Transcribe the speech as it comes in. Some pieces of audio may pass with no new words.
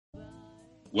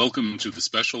Welcome to the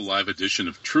special live edition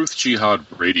of Truth Jihad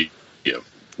Radio,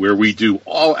 where we do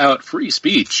all-out free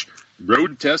speech,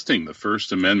 road testing the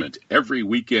First Amendment every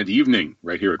weekend evening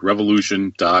right here at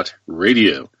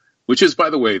revolution.radio, which is, by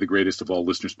the way, the greatest of all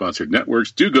listener-sponsored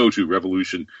networks. Do go to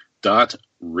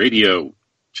revolution.radio.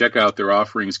 Check out their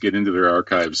offerings, get into their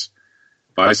archives,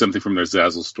 buy something from their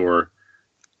Zazzle store,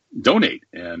 donate,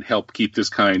 and help keep this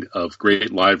kind of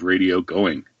great live radio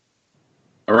going.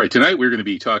 All right, tonight we're going to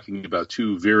be talking about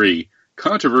two very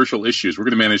controversial issues. We're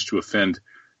going to manage to offend,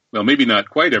 well, maybe not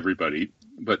quite everybody,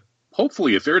 but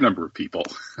hopefully a fair number of people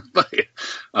by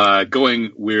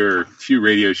going where few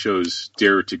radio shows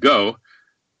dare to go.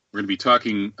 We're going to be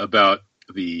talking about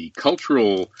the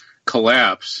cultural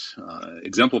collapse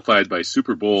exemplified by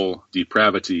Super Bowl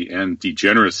depravity and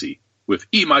degeneracy with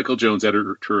E. Michael Jones,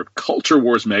 editor of Culture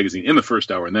Wars magazine, in the first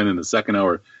hour. And then in the second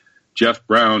hour, Jeff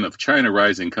Brown of China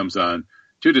Rising comes on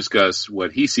to discuss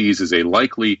what he sees as a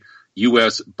likely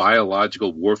U.S.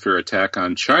 biological warfare attack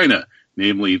on China,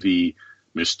 namely the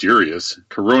mysterious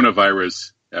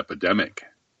coronavirus epidemic.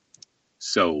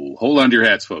 So hold on to your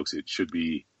hats, folks. It should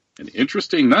be an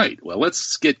interesting night. Well,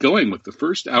 let's get going with the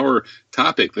first hour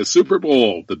topic, the Super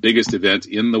Bowl, the biggest event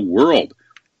in the world.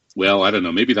 Well, I don't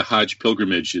know, maybe the Hajj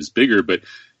pilgrimage is bigger, but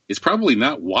it's probably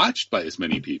not watched by as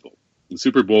many people. The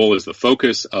Super Bowl is the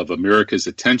focus of America's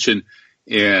attention,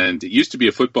 and it used to be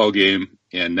a football game,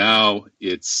 and now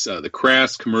it's the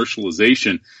crass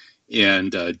commercialization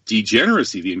and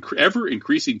degeneracy, the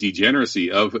ever-increasing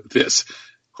degeneracy of this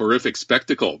horrific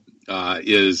spectacle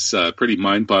is pretty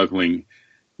mind-boggling.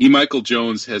 E. Michael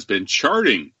Jones has been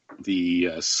charting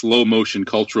the slow-motion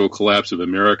cultural collapse of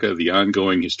America, the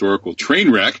ongoing historical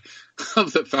train wreck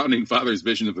of the Founding Fathers'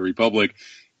 vision of the Republic,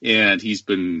 and he's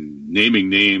been naming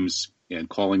names and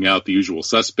calling out the usual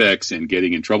suspects and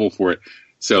getting in trouble for it.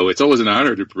 So it's always an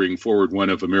honor to bring forward one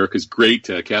of America's great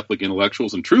Catholic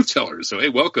intellectuals and truth tellers. So, hey,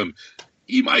 welcome,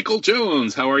 E. Michael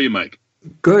Jones. How are you, Mike?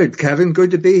 Good, Kevin.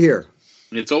 Good to be here.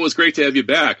 It's always great to have you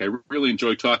back. I really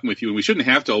enjoy talking with you, and we shouldn't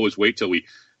have to always wait till we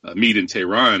meet in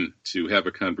Tehran to have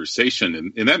a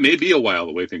conversation, and that may be a while,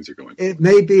 the way things are going. It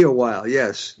may be a while,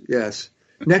 yes.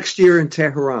 Next year in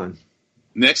Tehran.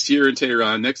 Next year in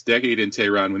Tehran, next decade in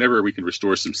Tehran, whenever we can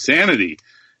restore some sanity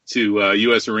to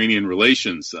U.S.-Iranian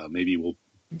relations, maybe we'll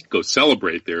go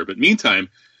celebrate there. But meantime,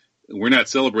 we're not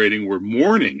celebrating, we're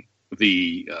mourning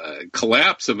the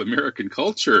collapse of American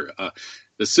culture.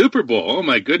 The Super Bowl, oh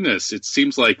my goodness, it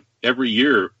seems like every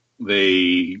year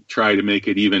they try to make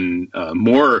it even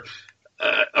more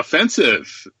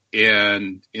offensive.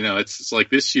 And, you know, it's like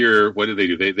this year, what did they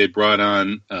do? They brought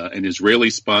on an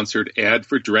Israeli-sponsored ad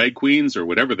for drag queens, or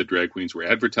whatever the drag queens were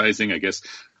advertising, I guess,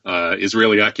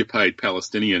 Israeli-occupied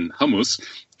Palestinian hummus.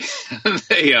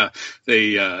 They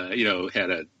had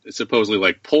a supposedly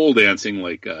like pole dancing,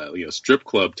 like, strip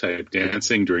club type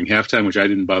dancing during halftime, which I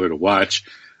didn't bother to watch.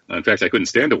 In fact, I couldn't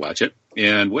stand to watch it.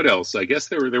 And what else? I guess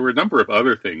there were a number of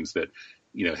other things that,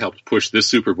 helped push this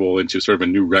Super Bowl into sort of a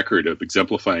new record of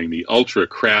exemplifying the ultra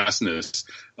crassness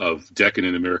of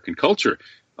decadent American culture.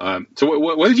 So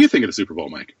what did you think of the Super Bowl,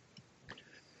 Mike?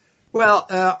 Well,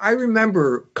 I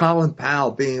remember Colin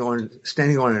Powell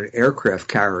standing on an aircraft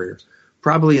carrier,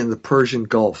 probably in the Persian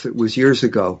Gulf. It was years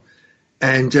ago.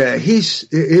 And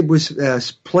it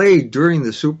was played during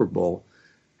the Super Bowl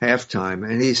halftime.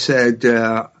 And he said,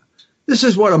 this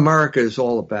is what America is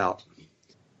all about.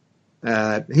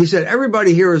 He said,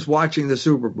 everybody here is watching the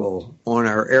Super Bowl on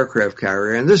our aircraft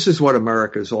carrier, and this is what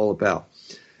America is all about.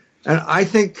 And I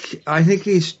think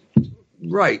he's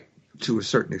right to a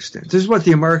certain extent. This is what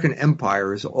the American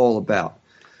empire is all about.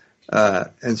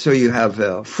 And so you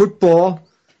have football,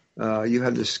 you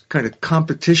have this kind of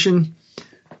competition,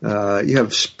 you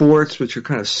have sports, which are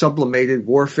kind of sublimated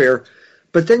warfare,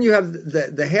 but then you have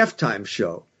the halftime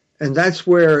show, and that's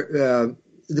where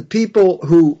the people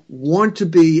who want to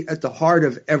be at the heart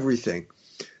of everything,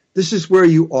 this is where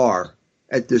you are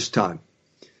at this time.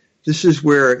 This is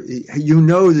where you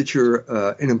know that you're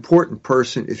an important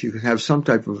person if you can have some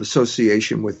type of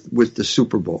association with the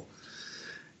Super Bowl.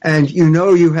 And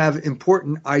you have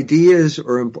important ideas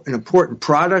or an important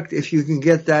product if you can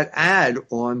get that ad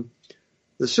on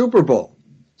the Super Bowl.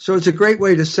 So it's a great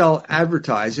way to sell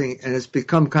advertising, and it's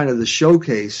become kind of the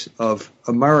showcase of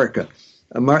America.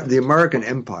 The American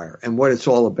empire and what it's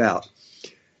all about.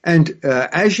 And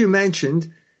as you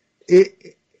mentioned,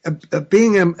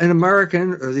 being an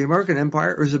American, or the American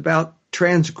empire, is about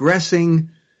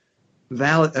transgressing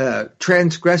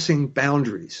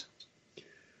boundaries.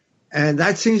 And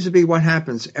that seems to be what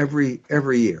happens every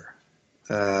year.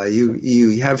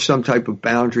 You have some type of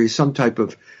boundary, some type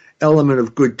of element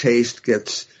of good taste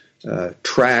gets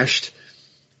trashed.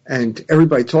 and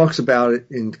everybody talks about it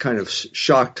in kind of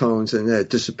shock tones, and then it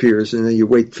disappears, and then you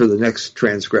wait for the next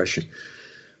transgression.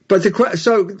 But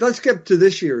so let's get to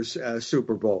this year's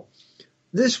Super Bowl.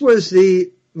 This was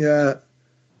the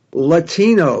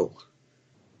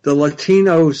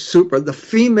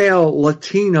female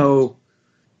Latino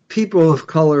people of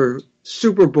color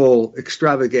Super Bowl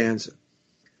extravaganza.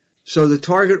 So the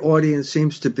target audience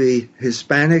seems to be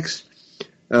Hispanics.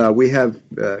 We have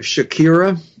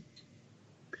Shakira,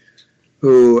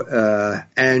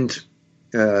 and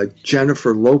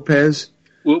Jennifer Lopez.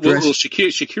 Well,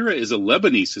 Shakira is a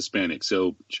Lebanese Hispanic,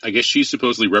 so I guess she's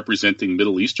supposedly representing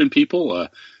Middle Eastern people.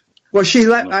 Well, she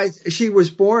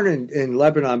was born in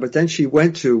Lebanon, but then she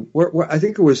went to I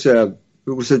think it was at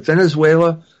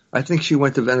Venezuela. I think she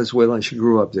went to Venezuela and she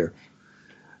grew up there.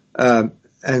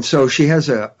 And so she has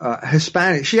a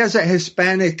Hispanic. She has a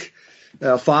Hispanic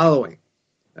following.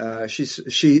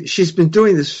 She's been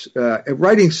doing this,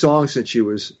 writing songs since she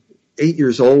was 8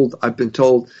 years old. I've been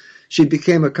told she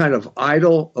became a kind of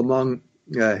idol among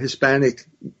Hispanic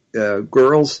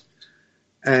girls,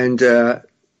 and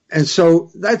so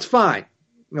that's fine.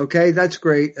 Okay, that's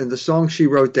great. And the song she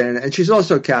wrote then, and she's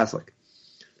also Catholic,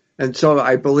 and so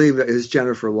I believe it is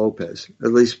Jennifer Lopez,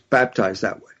 at least baptized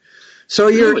that way. So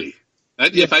really,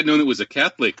 if I'd known it was a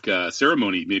Catholic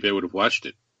ceremony, maybe I would have watched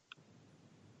it.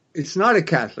 It's not a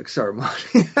Catholic ceremony.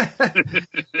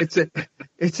 It's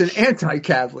an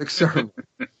anti-Catholic ceremony.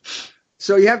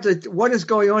 So you have to. What is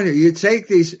going on here? You take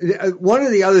these. One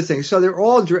of the other things. So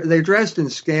they're dressed in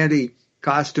scanty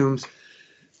costumes,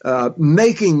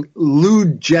 making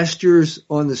lewd gestures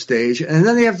on the stage, and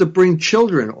then they have to bring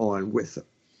children on with them.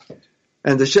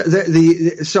 And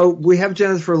so we have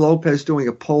Jennifer Lopez doing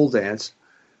a pole dance,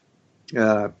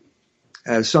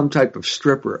 as some type of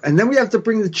stripper, and then we have to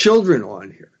bring the children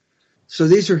on here. So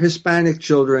these are Hispanic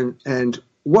children, and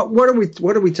what are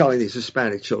we telling these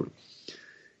Hispanic children?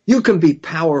 You can be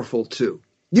powerful too.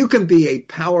 You can be a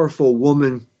powerful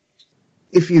woman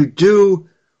if you do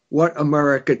what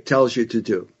America tells you to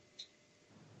do.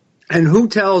 And who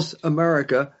tells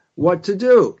America what to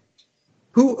do?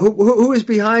 Who is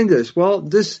behind this? Well,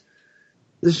 this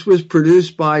was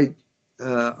produced by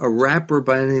a rapper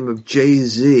by the name of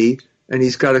Jay-Z, and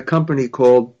he's got a company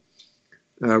called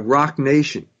Rock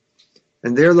Nation.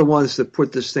 And they're the ones that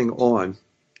put this thing on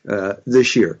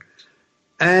this year.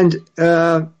 And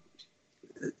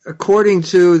according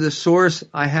to the source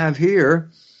I have here,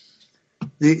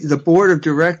 the board of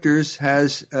directors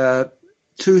has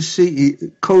two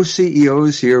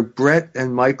co-CEOs here, Brett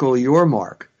and Michael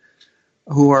Yormark,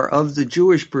 who are of the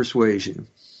Jewish persuasion.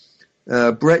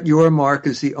 Brett Yormark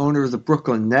is the owner of the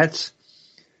Brooklyn Nets,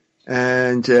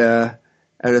 and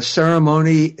at a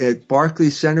ceremony at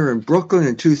Barclays Center in Brooklyn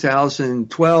in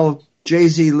 2012,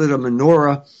 Jay-Z lit a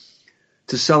menorah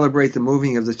to celebrate the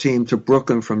moving of the team to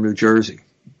Brooklyn from New Jersey.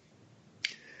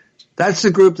 That's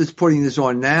the group that's putting this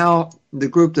on now. The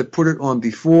group that put it on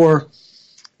before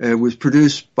was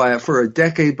produced for a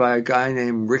decade by a guy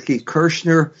named Ricky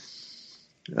Kirshner,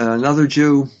 another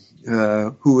Jew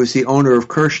who was the owner of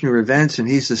Kirshner Events, and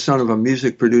he's the son of a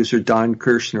music producer, Don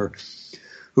Kirshner,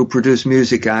 who produced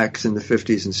music acts in the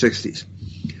 50s and 60s.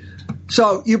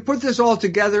 So you put this all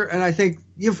together, and I think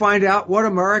you find out what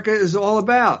America is all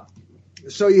about.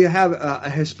 So you have a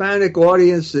Hispanic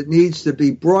audience that needs to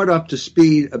be brought up to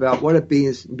speed about what it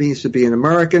means to be an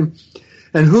American.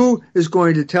 And who is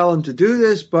going to tell them to do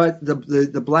this but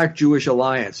the Black Jewish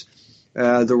Alliance,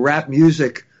 the rap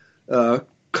music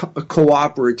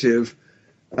cooperative,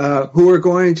 who are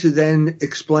going to then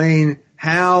explain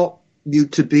how you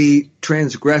to be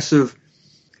transgressive,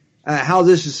 how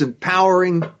this is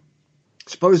empowering,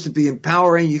 supposed to be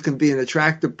empowering. You can be an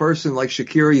attractive person like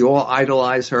Shakira. You all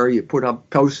idolize her. You put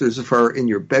up posters of her in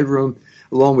your bedroom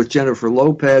along with Jennifer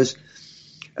Lopez.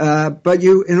 But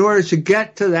in order to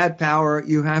get to that power,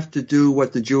 you have to do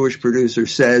what the Jewish producer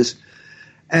says.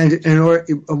 And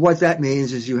what that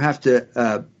means is you have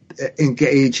to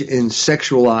engage in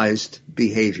sexualized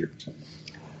behavior.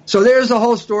 So there's the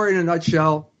whole story in a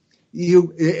nutshell.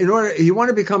 You want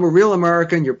to become a real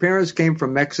American, your parents came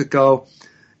from Mexico,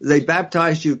 they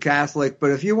baptized you Catholic,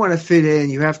 but if you want to fit in,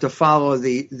 you have to follow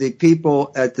the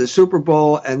people at the Super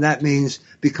Bowl, and that means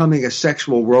becoming a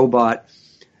sexual robot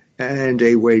and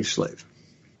a wage slave.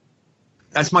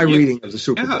 That's my reading of the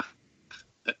Super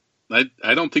Bowl.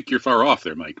 I don't think you're far off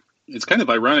there, Mike. It's kind of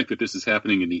ironic that this is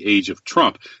happening in the age of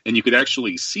Trump, and you could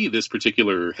actually see this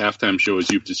particular halftime show,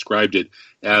 as you've described it,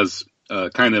 as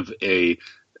kind of a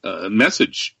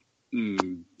message,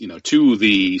 to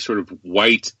the sort of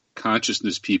white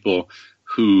consciousness people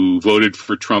who voted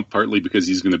for Trump partly because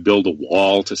he's going to build a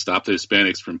wall to stop the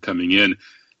Hispanics from coming in.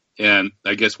 And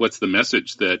I guess what's the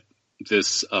message that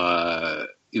this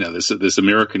this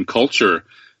American culture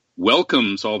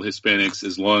welcomes all the Hispanics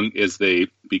as long as they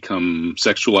become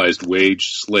sexualized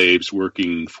wage slaves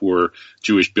working for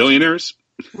Jewish billionaires?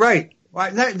 Right.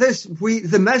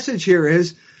 The message here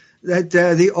is that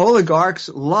the oligarchs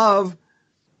love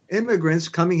immigrants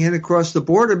coming in across the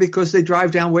border because they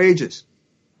drive down wages.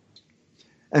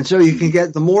 And so you can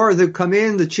get, the more that come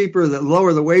in, the cheaper, the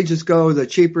lower the wages go, the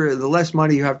cheaper, the less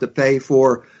money you have to pay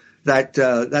for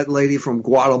that lady from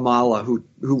Guatemala who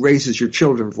raises your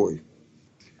children for you,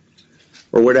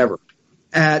 or whatever.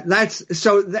 That's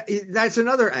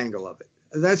another angle of it.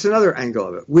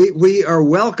 We are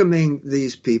welcoming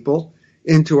these people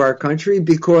into our country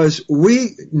because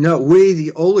we,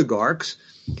 the oligarchs,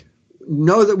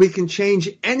 know that we can change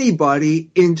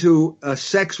anybody into a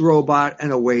sex robot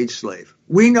and a wage slave.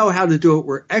 We know how to do it.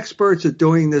 We're experts at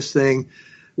doing this thing.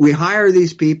 We hire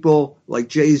these people like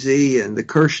Jay-Z and the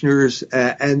Kirchners,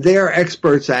 and they're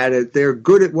experts at it. They're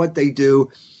good at what they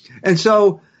do. And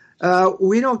so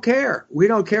we don't care. We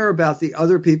don't care about the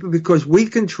other people because we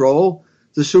control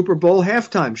the Super Bowl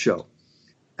halftime show.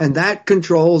 And that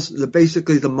controls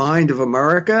basically the mind of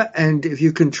America. And if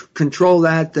you can control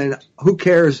that, then who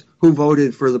cares who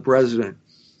voted for the president?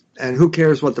 And who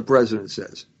cares what the president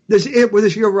says?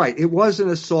 You're right. It was an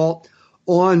assault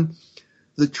on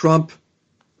the Trump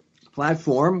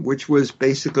platform, which was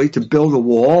basically to build a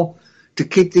wall to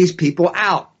keep these people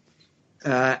out.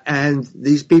 And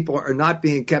these people are not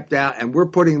being kept out. And we're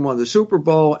putting them on the Super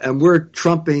Bowl, and we're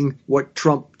trumping what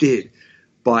Trump did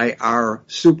by our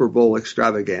Super Bowl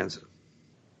extravaganza.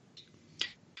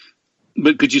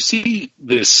 But could you see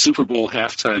this Super Bowl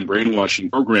halftime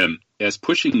brainwashing program as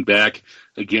pushing back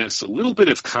against a little bit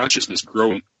of consciousness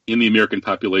growing in the American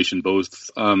population,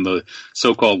 both on the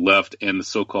so-called left and the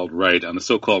so-called right? On the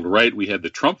so-called right, we had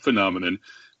the Trump phenomenon,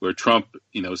 where Trump,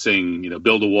 saying,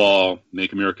 build a wall,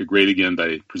 make America great again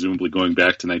by presumably going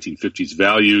back to 1950s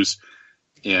values,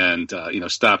 and,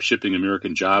 stop shipping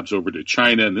American jobs over to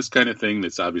China and this kind of thing.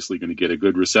 That's obviously going to get a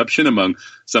good reception among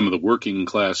some of the working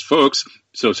class folks.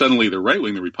 So suddenly the right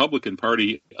wing, the Republican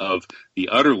Party of the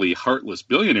utterly heartless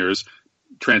billionaires,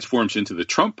 transforms into the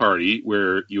Trump Party,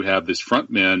 where you have this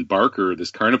frontman Barker,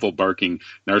 this carnival barking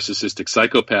narcissistic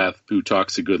psychopath who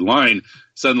talks a good line,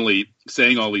 suddenly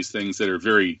saying all these things that are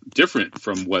very different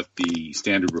from what the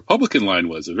standard Republican line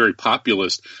was, a very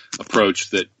populist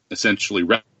approach that essentially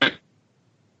recognizes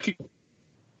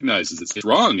it's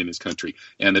wrong in this country,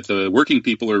 and that the working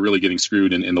people are really getting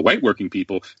screwed, and the white working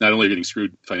people not only are getting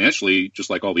screwed financially, just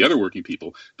like all the other working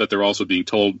people, but they're also being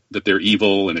told that they're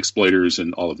evil and exploiters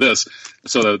and all of this.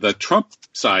 So the Trump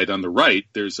side on the right,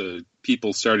 there's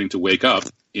people starting to wake up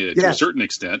to a certain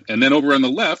extent, and then over on the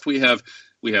left we have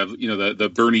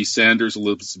the Bernie Sanders,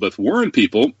 Elizabeth Warren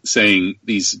people saying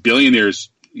these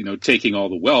billionaires taking all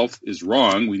the wealth is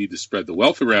wrong. We need to spread the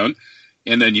wealth around.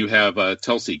 And then you have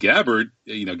Tulsi Gabbard,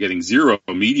 getting zero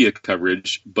media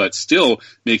coverage, but still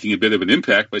making a bit of an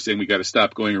impact by saying we got to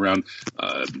stop going around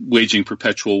waging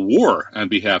perpetual war on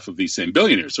behalf of these same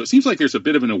billionaires. So it seems like there's a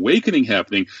bit of an awakening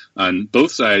happening on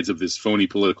both sides of this phony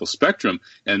political spectrum,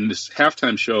 and this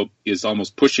halftime show is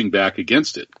almost pushing back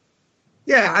against it.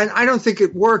 Yeah, and I don't think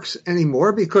it works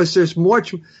anymore because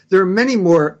there are many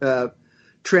more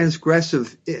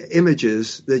transgressive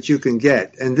images that you can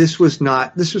get, and this was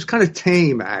kind of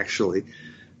tame, actually,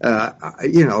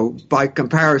 by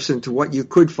comparison to what you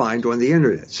could find on the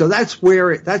internet. So that's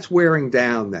wearing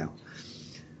down now.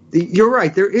 You're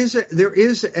right. There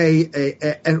is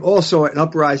and also an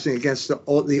uprising against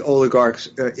the oligarchs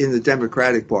in the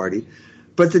Democratic Party,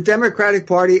 but the Democratic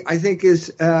Party, I think, is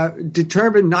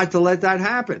determined not to let that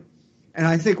happen. And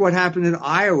I think what happened in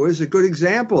Iowa is a good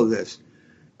example of this.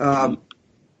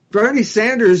 Bernie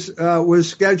Sanders was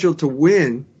scheduled to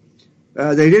win.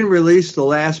 They didn't release the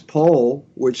last poll,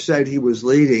 which said he was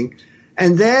leading.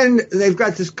 And then they've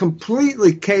got this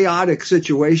completely chaotic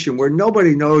situation where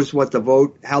nobody knows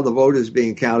how the vote is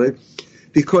being counted,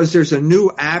 because there's a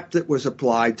new app that was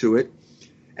applied to it.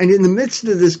 And in the midst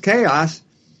of this chaos,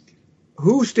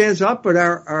 who stands up but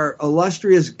our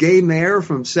illustrious gay mayor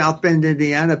from South Bend,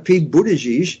 Indiana, Pete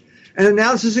Buttigieg, and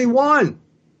announces he won.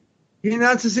 He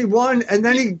announces he won, and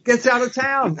then he gets out of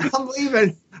town. I'm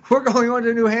leaving. We're going on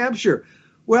to New Hampshire.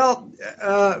 Well,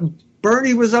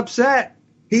 Bernie was upset.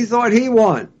 He thought he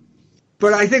won.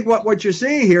 But I think what you're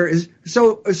seeing here is,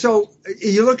 so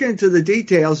you look into the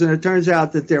details, and it turns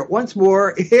out that once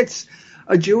more, it's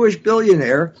a Jewish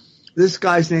billionaire. This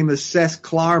guy's name is Seth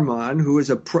Klarman, who is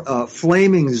a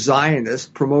flaming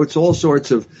Zionist, promotes all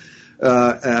sorts of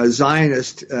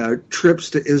Zionist trips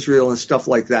to Israel and stuff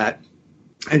like that.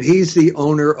 and he's the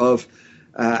owner of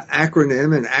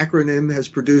Acronym, and Acronym has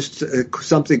produced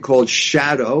something called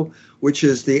Shadow, which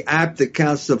is the app that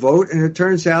counts the vote. And it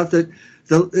turns out that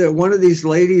one of these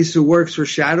ladies who works for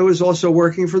Shadow is also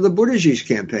working for the Buttigieg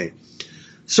campaign.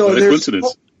 So what a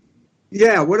coincidence.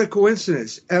 Yeah, what a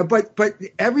coincidence. But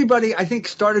everybody, I think,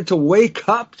 started to wake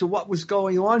up to what was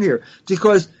going on here,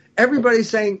 because everybody's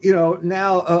saying,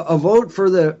 now a vote for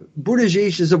the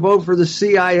Buttigieg is a vote for the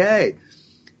CIA.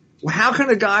 How can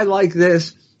a guy like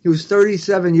this, who's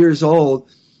 37 years old,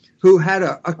 who had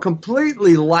a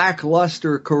completely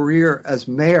lackluster career as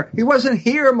mayor, he wasn't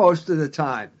here most of the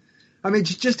time. I mean,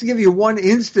 just to give you one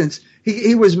instance,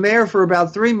 he was mayor for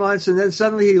about 3 months, and then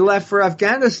suddenly he left for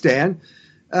Afghanistan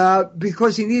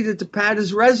because he needed to pad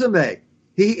his resume.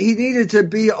 He needed to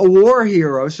be a war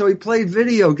hero, so he played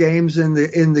video games in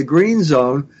the green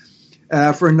zone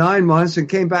for 9 months and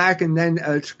came back and then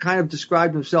kind of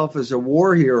described himself as a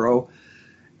war hero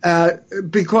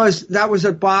because that was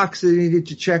a box that he needed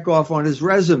to check off on his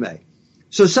resume.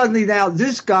 So suddenly now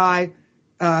this guy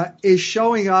is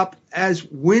showing up as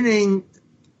winning,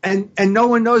 and no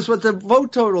one knows what the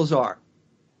vote totals are.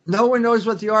 No one knows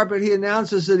what they are, but he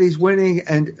announces that he's winning,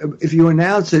 and if you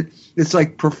announce it, it's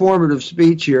like performative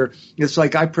speech here. It's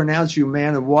like, I pronounce you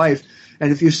man and wife,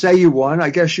 and if you say you won, I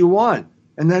guess you won.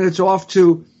 And then it's off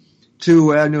to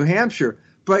New Hampshire.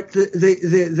 But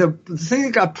the thing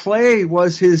that got played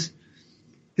was his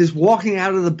walking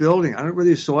out of the building. I don't know whether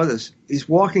you saw this. He's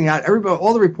walking out. Everybody,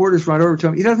 all the reporters run over to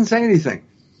him. He doesn't say anything.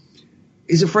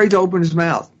 He's afraid to open his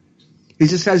mouth. He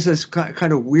just has this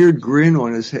kind of weird grin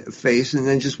on his face and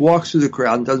then just walks through the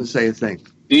crowd and doesn't say a thing.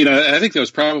 I think that was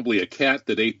probably a cat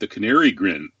that ate the canary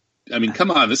grin. I mean,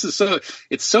 come on,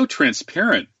 it's so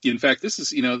transparent. In fact, this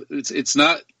is, it's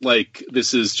not like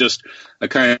this is just a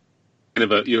kind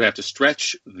of you have to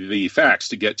stretch the facts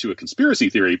to get to a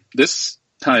conspiracy theory. This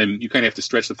time you kind of have to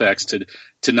stretch the facts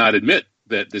to not admit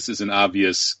that this is an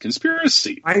obvious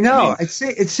conspiracy. I know. It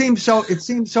seems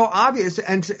so obvious,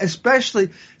 and especially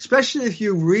if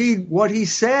you read what he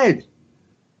said.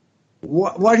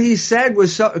 What he said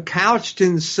was couched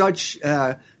in such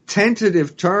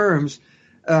tentative terms,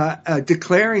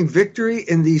 declaring victory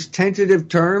in these tentative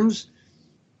terms.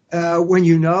 When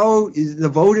you know the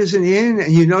vote isn't in,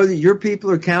 and you know that your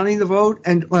people are counting the vote,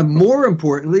 and more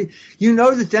importantly, you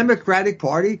know the Democratic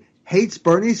Party hates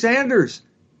Bernie Sanders.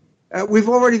 We've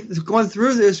already gone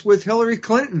through this with Hillary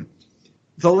Clinton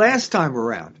the last time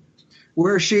around,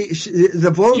 where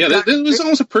the vote. Yeah, that was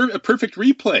almost a perfect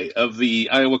replay of the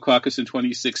Iowa caucus in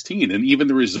 2016, and even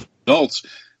the results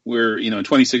where, in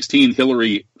 2016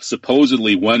 Hillary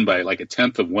supposedly won by like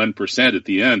 0.1% at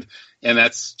the end, and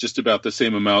that's just about the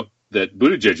same amount that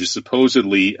Buttigieg is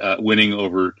supposedly winning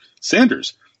over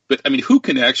Sanders. But I mean, who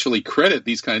can actually credit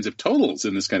these kinds of totals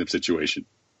in this kind of situation?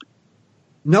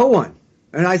 No one.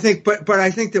 And I think, but I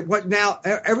think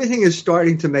that everything is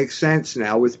starting to make sense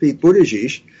now with Pete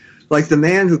Buttigieg, like the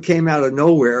man who came out of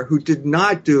nowhere, who did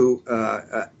not do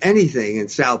anything in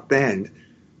South Bend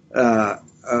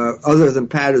other than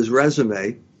pad his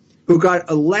resume, who got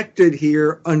elected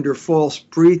here under false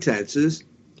pretenses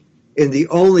in the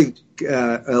only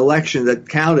election that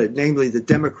counted, namely the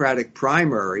Democratic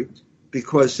primary,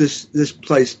 because this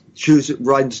place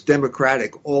runs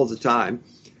Democratic all the time.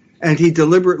 And he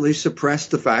deliberately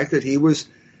suppressed the fact that he was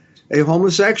a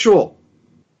homosexual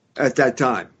at that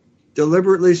time.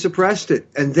 Deliberately suppressed it.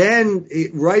 And then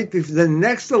right before the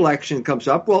next election comes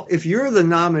up, well, if you're the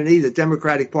nominee, the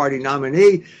Democratic Party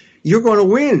nominee, you're going to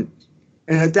win.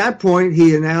 And at that point,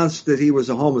 he announced that he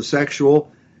was a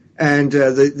homosexual. And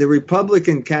the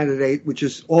Republican candidate, which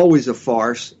is always a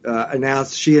farce,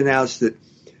 announced that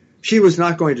she was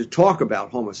not going to talk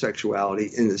about homosexuality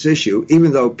in this issue,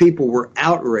 even though people were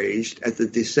outraged at the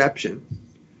deception.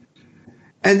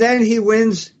 And then he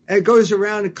wins and goes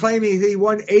around claiming that he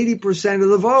won 80% of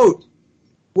the vote.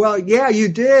 Well, yeah, you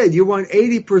did. You won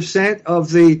 80%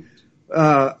 of the,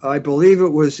 I believe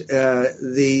it was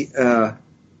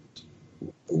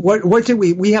what did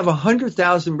we have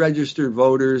 100,000 registered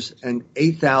voters and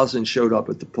 8,000 showed up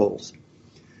at the polls.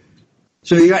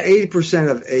 So you got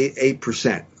 80% of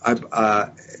 8%,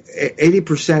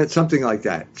 80%, something like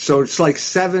that. So it's like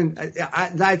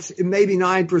that's maybe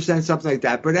 9%, something like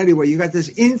that. But anyway, you got this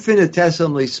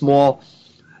infinitesimally small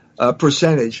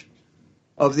percentage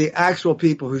of the actual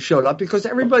people who showed up because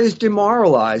everybody's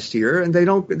demoralized here and they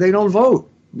don't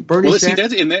vote. Bernie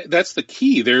Sanders. That's the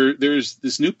key. There's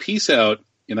this new piece out,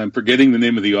 and I'm forgetting the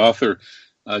name of the author.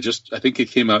 I think it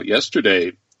came out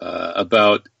yesterday.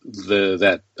 About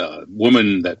that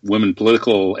woman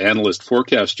political analyst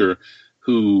forecaster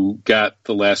who got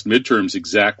the last midterms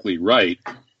exactly right,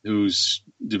 who's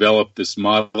developed this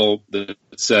model that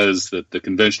says that the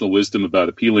conventional wisdom about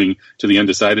appealing to the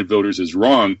undecided voters is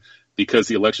wrong because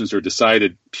the elections are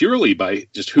decided purely by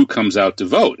just who comes out to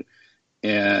vote.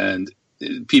 And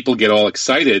people get all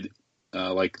excited,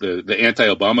 like the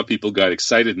anti-Obama people got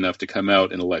excited enough to come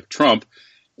out and elect Trump.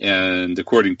 And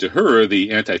according to her,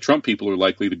 the anti-Trump people are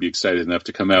likely to be excited enough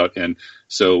to come out. And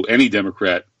so any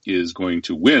Democrat is going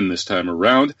to win this time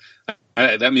around.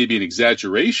 That may be an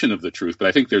exaggeration of the truth, but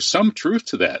I think there's some truth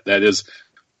to that. That is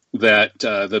that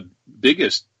the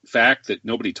biggest fact that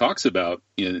nobody talks about,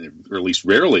 or at least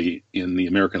rarely in the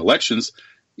American elections,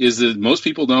 is that most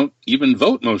people don't even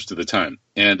vote most of the time.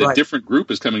 And a different group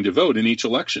is coming to vote in each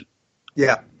election.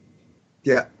 Yeah.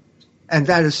 Yeah. And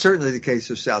that is certainly the case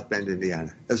of South Bend,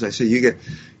 Indiana. As I say, you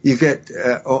get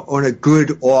on a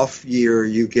good off year,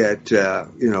 you get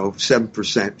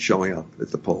 7% showing up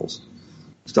at the polls,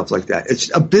 stuff like that.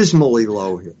 It's abysmally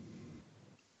low here.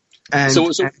 And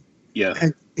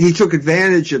and he took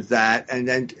advantage of that, and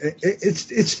then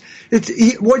it's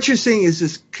what you're seeing is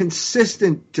this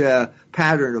consistent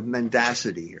pattern of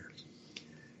mendacity here.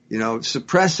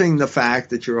 Suppressing the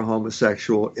fact that you're a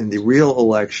homosexual in the real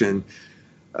election.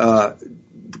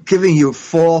 Giving you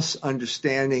false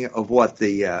understanding of what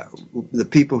the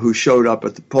people who showed up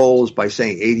at the polls by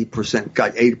saying 80%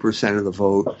 got 80% of the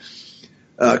vote,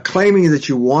 claiming that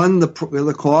you won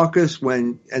the caucus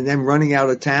and then running out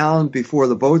of town before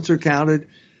the votes are counted.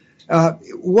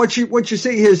 What you're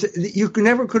saying is you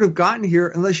never could have gotten here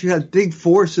unless you had big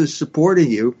forces supporting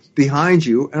you, behind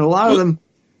you, and a lot of them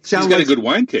sound he's got like a good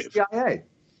wine cave. CIA.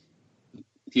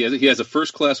 He has a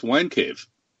first-class wine cave,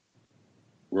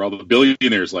 where all the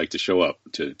billionaires like to show up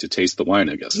to taste the wine,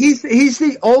 I guess. He's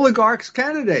the oligarch's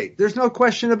candidate. There's no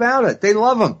question about it. They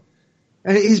love him.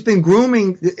 And he's been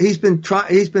grooming, he's been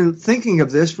thinking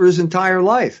of this for his entire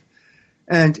life.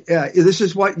 And this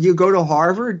is what you go to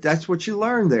Harvard, that's what you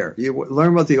learn there. You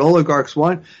learn what the oligarchs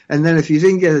want. And then if you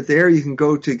didn't get it there, you can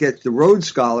go to get the Rhodes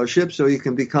Scholarship so you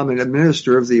can become an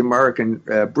administrator of the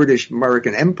British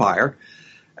American Empire.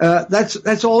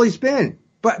 That's all he's been.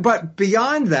 But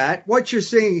beyond that, what you're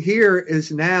seeing here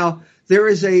is now there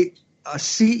is a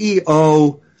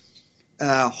CEO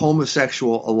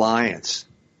homosexual alliance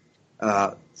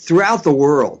throughout the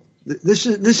world. This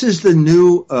is the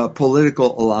new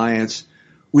political alliance.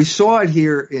 We saw it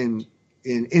here in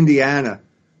Indiana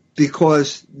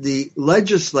because the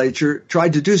legislature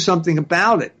tried to do something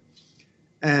about it,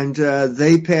 and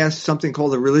they passed something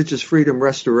called the Religious Freedom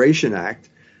Restoration Act,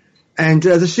 and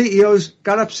the CEOs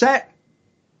got upset.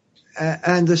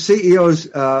 And the CEO's,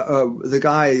 the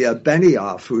guy,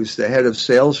 Benioff, who's the head of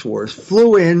Salesforce,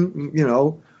 flew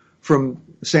in, from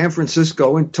San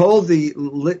Francisco and told the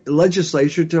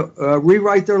legislature to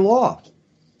rewrite their law.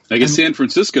 I guess San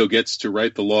Francisco gets to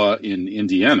write the law in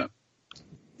Indiana.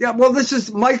 Yeah, well,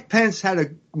 Mike Pence had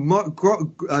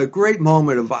a great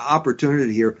moment of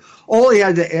opportunity here. All he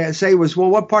had to say was, well,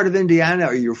 what part of Indiana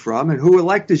are you from and who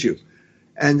elected you?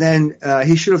 And then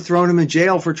he should have thrown him in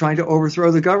jail for trying to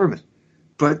overthrow the government.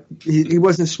 But he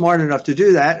wasn't smart enough to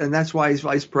do that, and that's why he's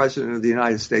vice president of the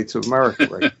United States of America.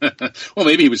 Right? Well,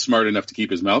 maybe he was smart enough to keep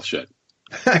his mouth shut.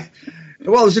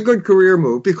 Well, it was a good career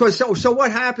move because so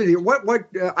what happened here? What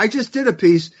I just did a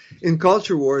piece in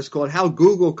Culture Wars called "How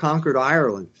Google Conquered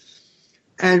Ireland,"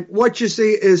 and what you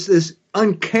see is this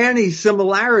uncanny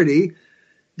similarity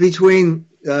between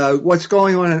what's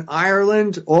going on in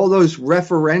Ireland, all those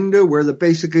referenda where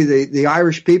basically the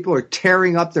Irish people are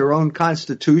tearing up their own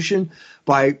constitution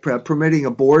by permitting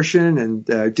abortion and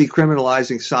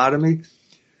decriminalizing sodomy.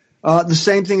 The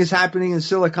same thing is happening in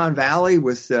Silicon Valley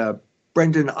with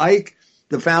Brendan Eich,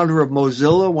 the founder of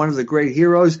Mozilla, one of the great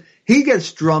heroes. He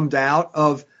gets drummed out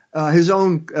of his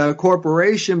own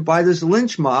corporation by this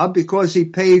lynch mob because he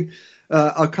paid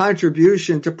a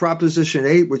contribution to Proposition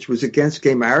 8, which was against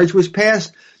gay marriage, was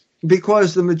passed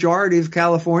because the majority of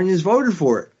Californians voted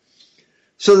for it.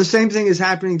 So the same thing is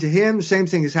happening to him. Same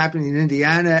thing is happening in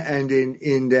Indiana and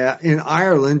in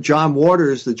Ireland. John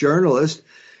Waters, the journalist,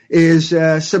 is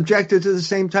subjected to the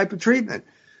same type of treatment.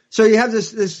 So you have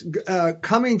this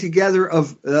coming together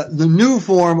of the new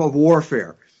form of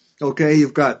warfare. Okay,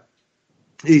 you've got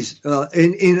these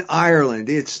in Ireland.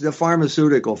 It's the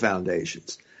pharmaceutical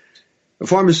foundations, the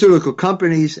pharmaceutical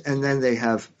companies, and then they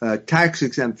have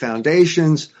tax-exempt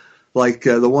foundations like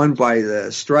the one by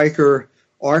the Stryker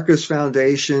Arcus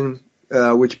Foundation,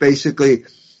 which basically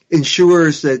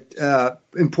ensures that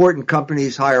important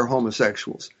companies hire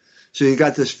homosexuals. So you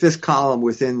got this fifth column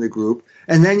within the group.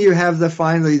 And then you have the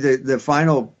final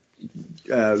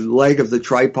leg of the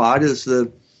tripod is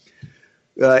the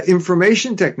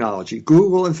information technology,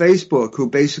 Google and Facebook, who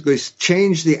basically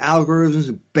change the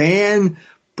algorithms,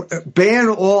 ban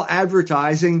all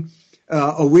advertising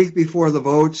a week before the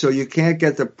vote, so you can't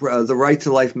get the right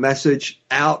to life message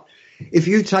out. If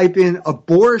you type in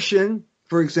abortion,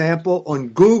 for example, on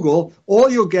Google, all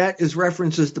you'll get is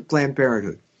references to Planned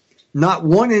Parenthood. Not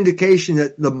one indication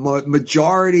that the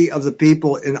majority of the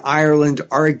people in Ireland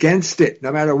are against it,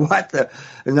 no matter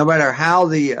how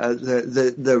the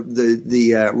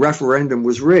referendum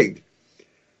was rigged.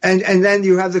 And then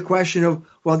you have the question of,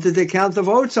 well, did they count the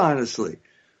votes honestly?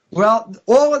 Well,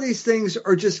 all of these things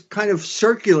are just kind of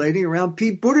circulating around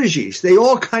Pete Buttigieg. They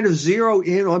all kind of zero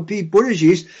in on Pete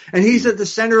Buttigieg, and he's at the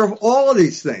center of all of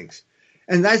these things.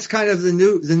 And that's kind of the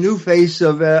new face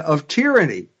of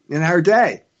tyranny in our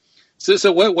day.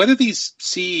 So what do these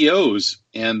CEOs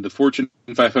and the Fortune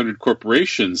 500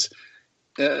 corporations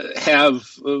have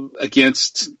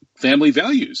against family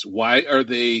values? Why are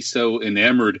they so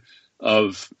enamored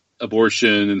of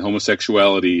abortion and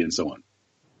homosexuality and so on?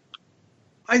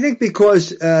 I think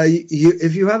because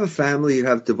if you have a family, you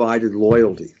have divided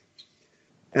loyalty.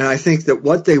 And I think that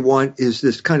what they want is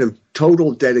this kind of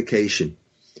total dedication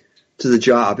to the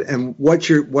job. And what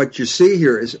you see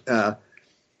here is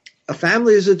a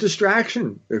family is a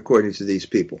distraction, according to these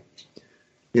people.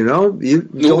 You know,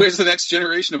 where's the next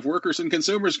generation of workers and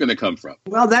consumers going to come from?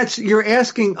 Well, you're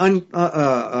asking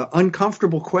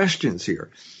uncomfortable questions here,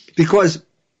 because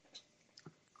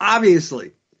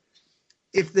obviously,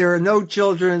 if there are no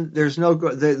children,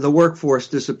 the workforce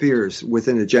disappears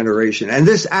within a generation. And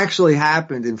this actually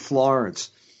happened in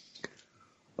Florence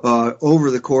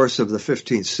over the course of the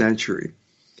 15th century.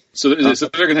 So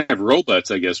they're going to have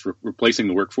robots, I guess, replacing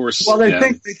the workforce. Well,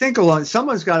 they think a lot.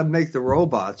 Someone's got to make the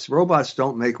robots. Robots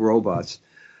don't make robots.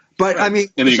 But right. I mean,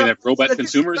 and then you're going to have robot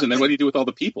consumers, and then what do you do with all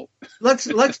the people? Let's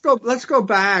go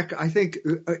back. I think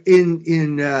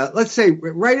in let's say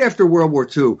right after World War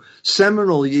II,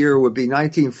 seminal year would be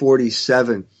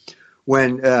 1947,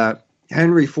 when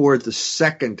Henry Ford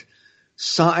II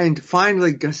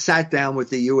finally sat down with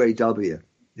the UAW.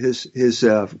 His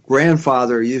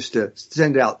grandfather used to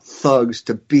send out thugs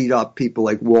to beat up people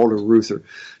like Walter Reuther.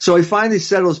 So he finally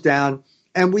settles down,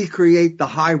 and we create the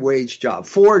high wage job.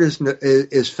 Ford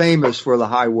is famous for the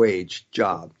high wage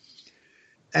job,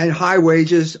 and high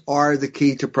wages are the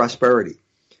key to prosperity.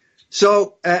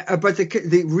 So, but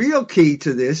the real key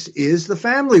to this is the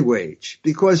family wage,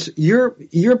 because you're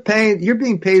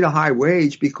being paid a high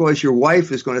wage because your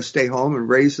wife is going to stay home and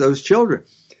raise those children.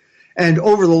 And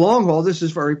over the long haul, this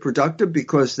is very productive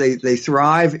because they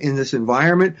thrive in this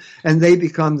environment, and they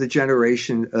become the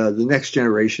next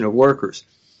generation of workers.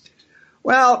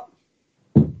 Well,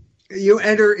 you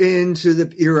enter into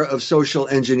the era of social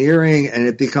engineering, and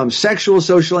it becomes sexual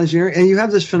social engineering, and you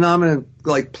have this phenomenon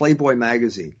like Playboy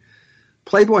magazine.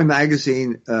 Playboy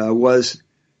magazine was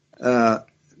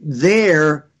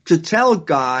there to tell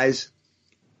guys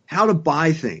how to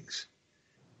buy things,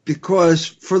 because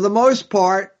for the most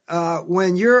part,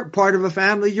 when you're part of a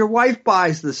family, your wife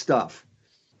buys the stuff.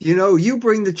 You know, you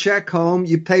bring the check home,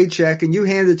 you pay check, and you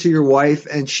hand it to your wife,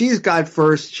 and she's got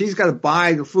to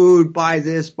buy the food, buy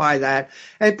this, buy that,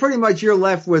 and pretty much you're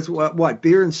left with what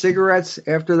beer and cigarettes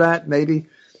after that, maybe.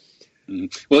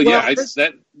 Well, yeah,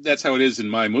 that's how it is in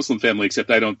my Muslim family, except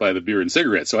I don't buy the beer and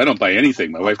cigarettes, so I don't buy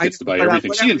anything. My wife gets to buy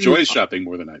everything. She enjoys shopping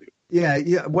more than I do.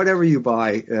 Yeah, whatever you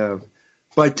buy.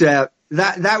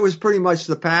 That was pretty much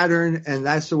the pattern, and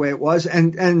that's the way it was.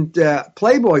 And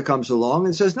Playboy comes along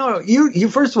and says, no, you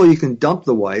first of all, you can dump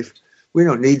the wife. We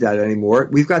don't need that anymore.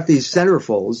 We've got these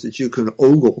centerfolds that you can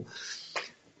ogle.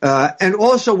 And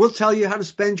also, we'll tell you how to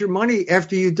spend your money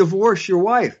after you divorce your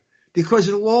wife, because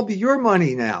it'll all be your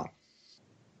money now.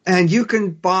 And you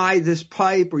can buy this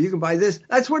pipe, or you can buy this.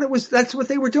 That's what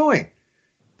they were doing.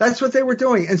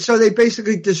 And so they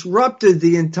basically disrupted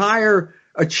the entire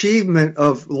achievement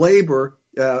of labor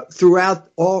throughout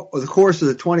all the course of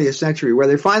the 20th century, where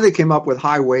they finally came up with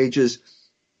high wages,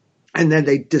 and then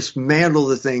they dismantled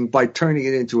the thing by turning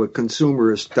it into a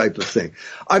consumerist type of thing.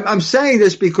 I'm saying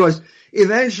this because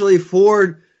eventually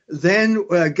Ford then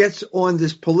gets on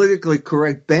this politically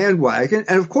correct bandwagon,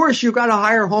 and of course you got to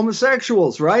hire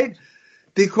homosexuals, right?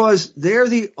 Because they're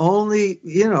the only,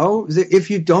 if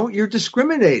you don't, you're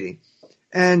discriminating.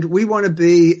 And we want to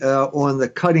be on the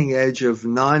cutting edge of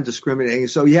non-discriminating.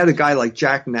 So you had a guy like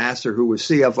Jack Nasser, who was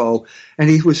CFO, and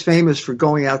he was famous for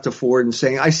going out to Ford and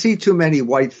saying, I see too many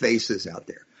white faces out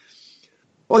there.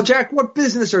 Well, Jack, what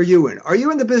business are you in? Are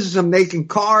you in the business of making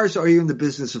cars, or are you in the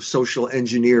business of social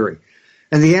engineering?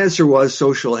 And the answer was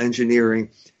social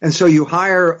engineering. And so you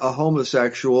hire a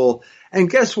homosexual, and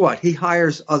guess what? He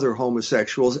hires other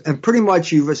homosexuals, and pretty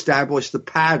much you've established the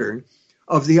pattern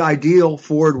of the ideal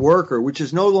Ford worker, which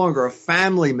is no longer a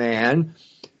family man,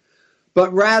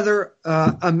 but rather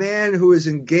a man who is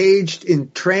engaged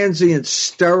in transient,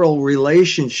 sterile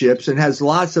relationships and has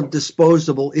lots of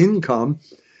disposable income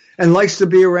and likes to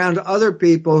be around other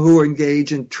people who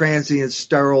engage in transient,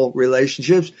 sterile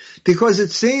relationships because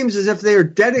it seems as if they are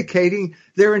dedicating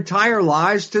their entire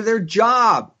lives to their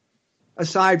job,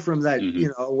 aside from that,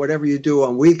 whatever you do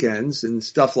on weekends and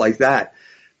stuff like that.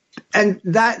 And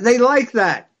that they like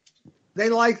that. They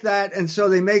like that, and so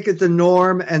they make it the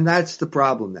norm, and that's the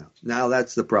problem now. Now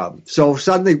that's the problem. So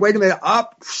suddenly, wait a minute,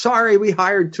 sorry, we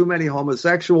hired too many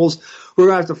homosexuals. We're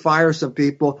going to have to fire some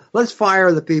people. Let's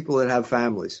fire the people that have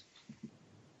families.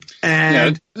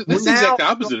 And that's the exact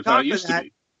opposite of how it used to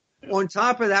be. On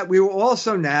top of that, we will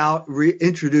also now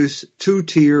reintroduce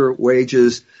two-tier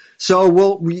wages.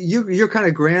 So you're kind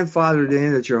of grandfathered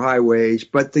in at your high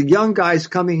wage, but the young guys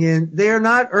coming in, they're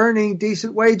not earning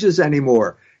decent wages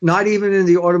anymore. Not even in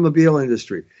the automobile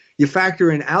industry. You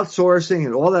factor in outsourcing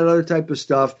and all that other type of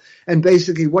stuff, and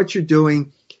basically what you're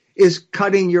doing is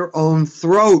cutting your own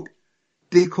throat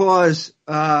because,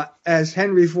 as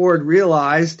Henry Ford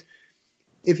realized,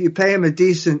 if you pay him a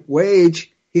decent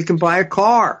wage, he can buy a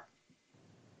car.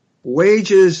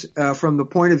 Wages, from the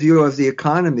point of view of the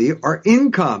economy, are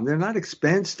income. They're not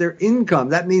expense, they're income.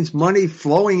 That means money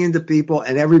flowing into people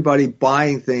and everybody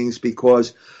buying things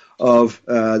because of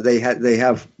they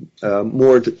have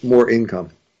more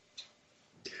income.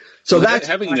 So that's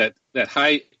having that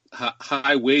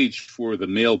high wage for the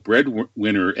male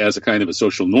breadwinner as a kind of a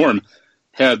social norm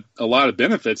had a lot of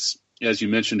benefits. As you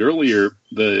mentioned earlier,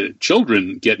 the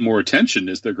children get more attention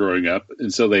as they're growing up,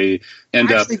 and so they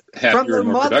end up happier and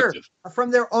more productive. From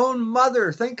their own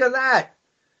mother. Think of that.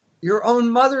 Your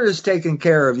own mother is taking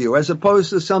care of you, as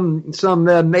opposed to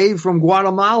some maid from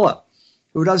Guatemala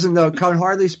who can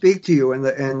hardly speak to you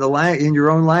in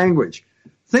your own language.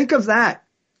 Think of that.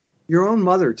 Your own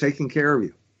mother taking care of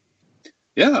you.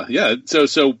 Yeah.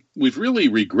 So we've really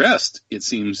regressed, it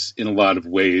seems, in a lot of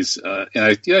ways. And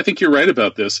I think you're right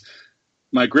about this.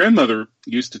 My grandmother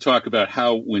used to talk about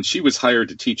how when she was hired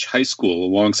to teach high school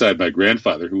alongside my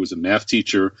grandfather, who was a math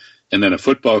teacher and then a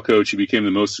football coach, he became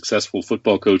the most successful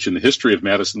football coach in the history of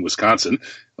Madison, Wisconsin.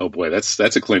 Oh boy, that's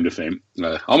a claim to fame.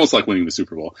 Almost like winning the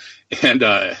Super Bowl. And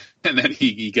then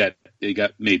he got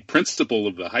made principal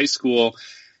of the high school.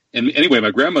 And anyway,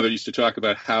 my grandmother used to talk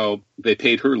about how they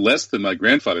paid her less than my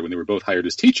grandfather when they were both hired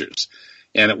as teachers.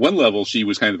 And at one level, she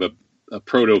was kind of a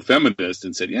proto-feminist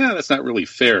and said, yeah, that's not really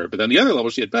fair. But on the other level,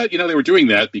 she said, but, they were doing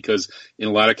that because in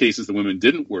a lot of cases, the women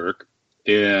didn't work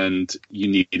and you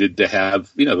needed to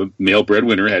have, the male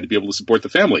breadwinner had to be able to support the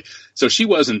family. So she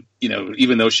wasn't,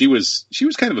 even though she was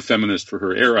kind of a feminist for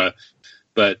her era,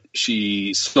 but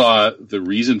she saw the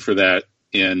reason for that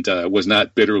and was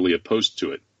not bitterly opposed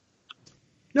to it.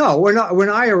 No, when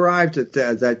I arrived at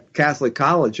that Catholic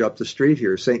college up the street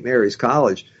here, St. Mary's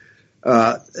College,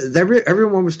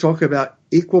 everyone was talking about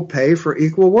equal pay for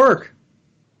equal work.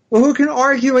 Well, who can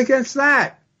argue against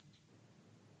that?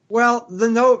 Well,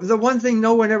 the one thing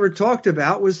no one ever talked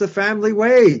about was the family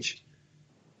wage.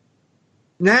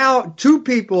 Now, two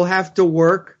people have to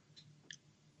work,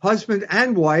 husband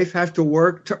and wife have to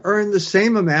work to earn the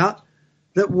same amount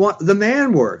that the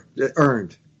man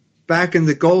earned back in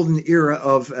the golden era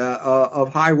of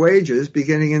high wages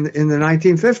beginning in the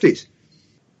 1950s.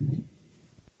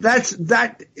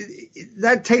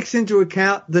 That takes into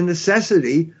account the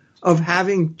necessity of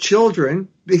having children,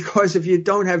 because if you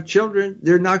don't have children,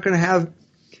 they're not going to have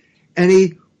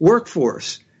any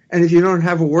workforce. And if you don't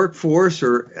have a workforce,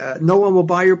 or no one will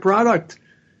buy your product.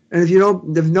 And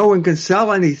if no one can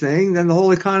sell anything, then the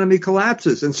whole economy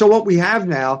collapses. And so what we have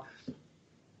now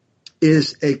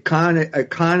is a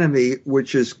economy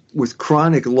which is with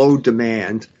chronic low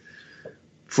demand,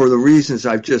 for the reasons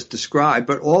I've just described,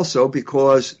 but also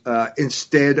because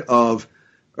instead of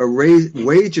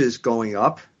wages going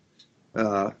up,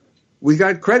 we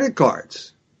got credit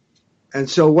cards. And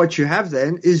so what you have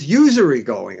then is usury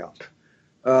going up,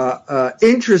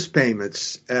 interest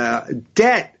payments,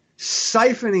 debt,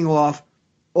 siphoning off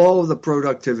all of the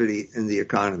productivity in the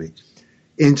economy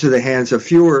into the hands of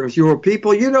fewer and fewer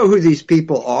people. You know who these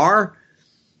people are.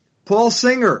 Paul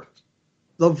Singer,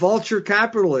 the vulture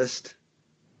capitalist.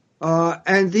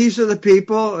 And these are the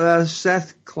people,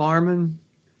 Seth Klarman.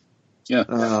 Yeah,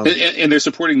 and they're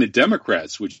supporting the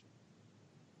Democrats, which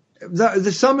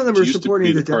some of them are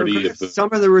supporting the Democrats. Some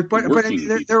of them, but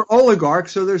they're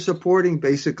oligarchs, so they're supporting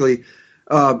basically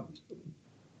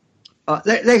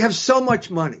They have so much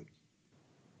money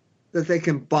that they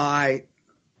can buy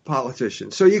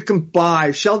politicians. So you can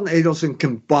buy, Sheldon Adelson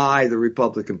can buy the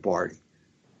Republican Party.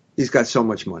 He's got so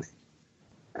much money.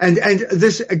 And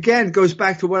this, again, goes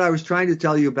back to what I was trying to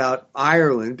tell you about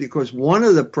Ireland, because one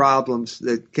of the problems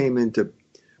that came into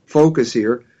focus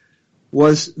here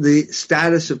was the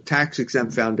status of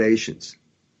tax-exempt foundations.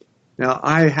 Now,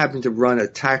 I happen to run a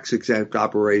tax-exempt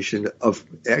operation of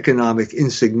economic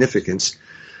insignificance,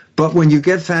 but when you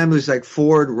get families like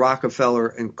Ford, Rockefeller,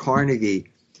 and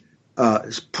Carnegie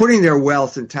putting their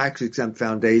wealth in tax-exempt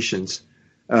foundations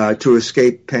to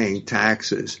escape paying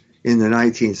taxes in the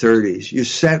 1930s, you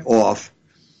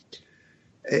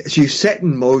set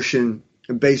in motion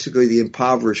basically the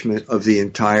impoverishment of the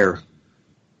entire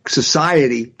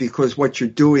society, because what you're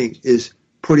doing is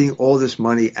putting all this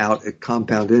money out at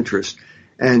compound interest,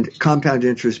 and compound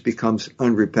interest becomes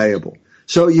unrepayable.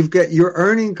 So you're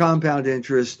earning compound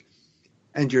interest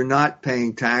and you're not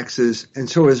paying taxes. And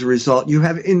so as a result, you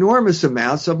have enormous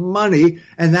amounts of money,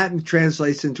 and that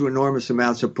translates into enormous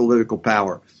amounts of political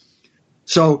power.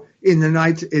 So in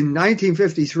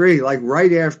 1953, like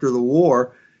right after the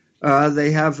war,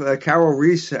 they have Carol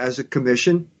Reese has a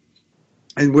commission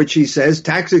in which he says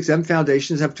tax-exempt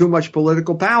foundations have too much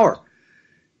political power.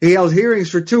 He held hearings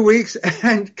for 2 weeks,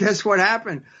 and guess what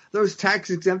happened? Those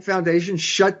tax-exempt foundations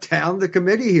shut down the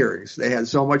committee hearings. They had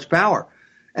so much power.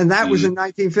 And that was in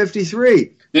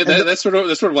 1953. Yeah, that's sort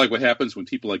of like what happens when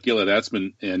people like Gilad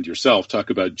Atzmon and yourself talk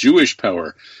about Jewish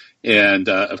power. And,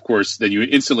 of course, then you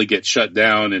instantly get shut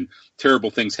down and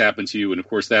terrible things happen to you. And, of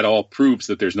course, that all proves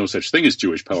that there's no such thing as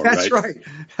Jewish power, That's right?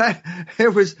 That's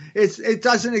right. It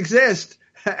doesn't exist.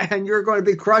 And you're going to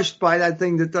be crushed by that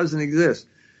thing that doesn't exist.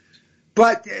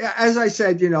 But as I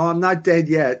said, I'm not dead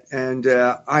yet. And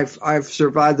I've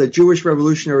survived. The Jewish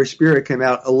Revolutionary Spirit came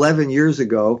out 11 years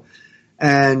ago.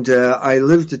 And I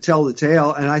lived to tell the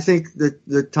tale. And I think that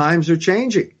the times are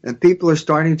changing. And people are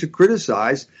starting to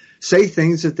criticize, say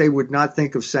things that they would not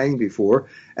think of saying before.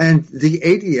 And the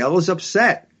ADL is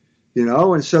upset,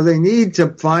 and so they need to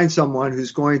find someone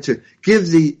who's going to give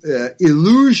the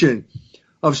illusion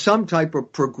of some type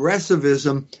of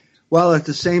progressivism, while at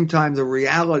the same time the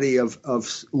reality of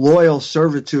loyal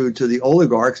servitude to the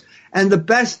oligarchs. And the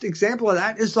best example of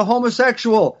that is the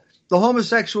homosexual. The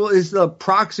homosexual is the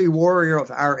proxy warrior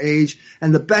of our age,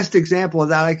 and the best example of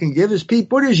that I can give is Pete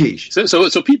Buttigieg.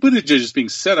 So Pete Buttigieg is being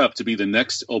set up to be the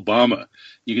next Obama.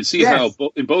 You can see how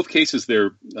in both cases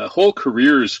their whole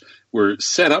careers were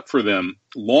set up for them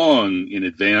long in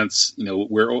advance.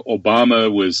 Where Obama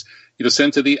was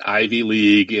sent to the Ivy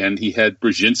League, and he had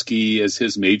Brzezinski as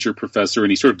his major professor,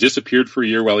 and he sort of disappeared for a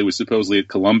year while he was supposedly at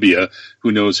Columbia.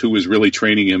 Who knows who was really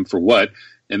training him for what?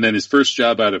 And then his first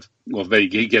job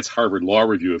he gets Harvard Law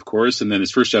Review, of course, and then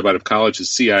his first job out of college is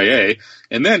CIA.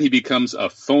 And then he becomes a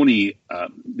phony,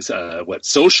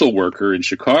 social worker in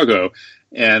Chicago.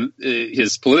 And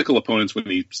his political opponents, when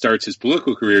he starts his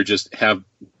political career, just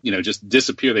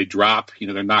disappear. They drop,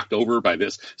 they're knocked over by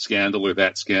this scandal or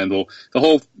that scandal.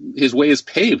 His way is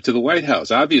paved to the White House.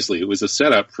 Obviously, it was a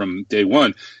setup from day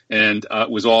one, and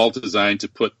it was all designed to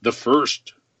put the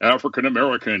first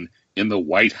African-American in the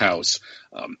White House.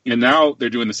 And now they're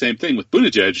doing the same thing with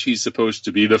Buttigieg. He's supposed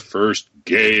to be the first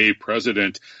gay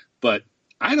president, but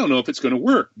I don't know if it's going to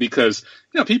work because,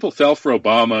 people fell for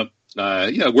Obama.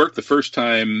 It worked the first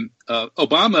time.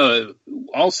 Obama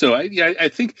also, I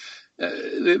think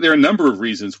there are a number of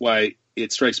reasons why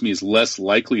it strikes me as less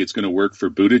likely it's going to work for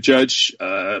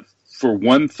Buttigieg. For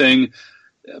one thing,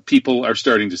 people are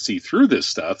starting to see through this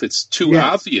stuff. It's too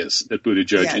obvious that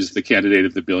Buttigieg is the candidate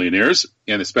of the billionaires,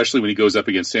 and especially when he goes up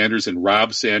against Sanders and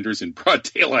robs Sanders in broad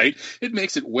daylight, it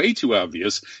makes it way too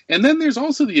obvious. And then there's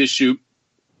also the issue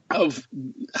of,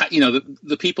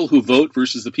 the people who vote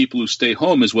versus the people who stay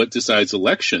home is what decides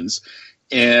elections.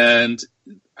 And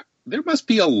there must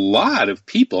be a lot of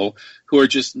people who are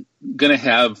just going to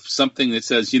have something that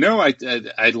says,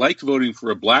 I liked voting for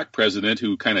a black president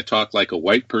who kind of talked like a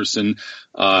white person.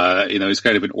 He's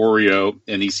kind of an Oreo,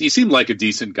 and he seemed like a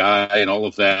decent guy and all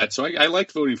of that. So I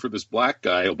liked voting for this black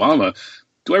guy, Obama.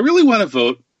 Do I really want to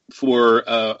vote for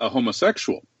a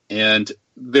homosexual? And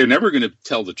they're never going to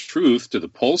tell the truth to the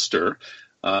pollster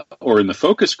or in the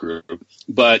focus group,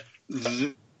 but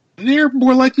they're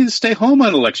more likely to stay home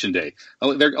on Election Day.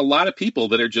 There are a lot of people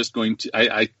that are just going to,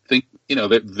 I think,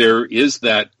 that there is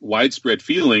that widespread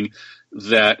feeling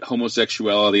that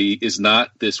homosexuality is not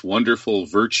this wonderful,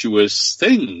 virtuous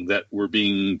thing that we're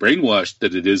being brainwashed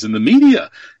that it is in the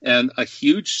media. And a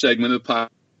huge segment of the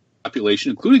population,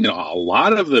 including a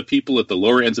lot of the people at the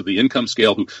lower ends of the income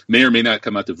scale who may or may not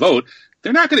come out to vote,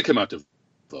 they're not going to come out to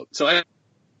vote. So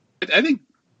I think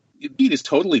Pete is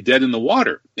totally dead in the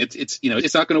water. It's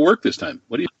not going to work this time.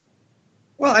 What do you?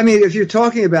 Well, I mean, if you're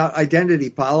talking about identity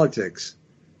politics,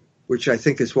 which I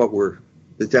think is what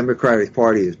the Democratic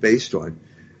Party is based on,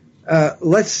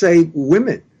 let's say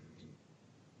women.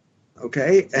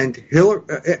 Okay, and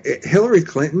Hillary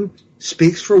Clinton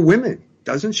speaks for women,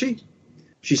 doesn't she?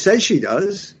 She says she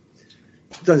does.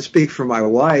 She doesn't speak for my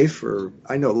wife, or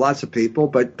I know lots of people,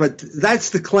 but that's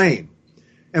the claim.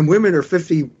 And women are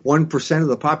 51% of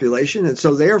the population, and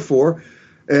so therefore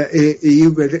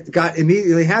you got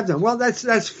immediately have them. Well,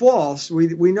 that's false.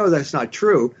 We know that's not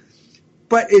true,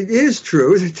 but it is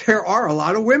true that there are a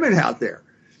lot of women out there.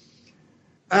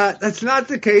 That's not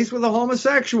the case with a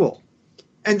homosexual.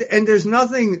 And there's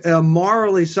nothing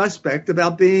morally suspect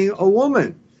about being a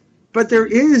woman. But there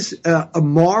is a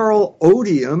moral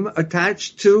odium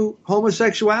attached to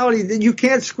homosexuality that you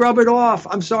can't scrub it off.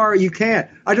 I'm sorry, you can't.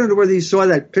 I don't know whether you saw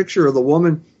that picture of the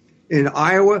woman in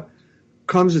Iowa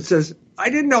comes and says, I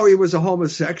didn't know he was a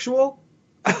homosexual.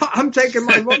 I'm taking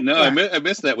my vote No, back. I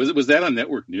missed that. Was that on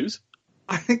network news?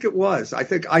 I think it was. I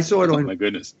think I saw it on. Oh, my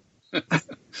goodness.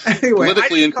 Anyway,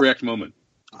 Politically incorrect moment.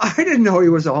 I didn't know he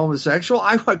was a homosexual.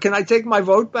 Can I take my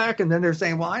vote back? And then they're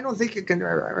saying, well, I don't think you can,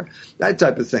 that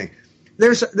type of thing.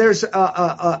 There's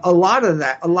a lot of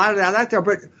that out there.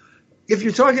 But if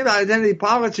you're talking about identity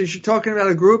politics, you're talking about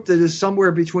a group that is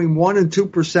somewhere between 1% and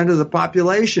 2% of the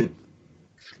population.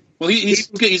 Well, he's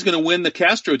going to win the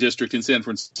Castro district in San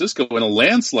Francisco in a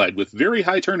landslide with very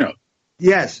high turnout.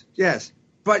 Yes.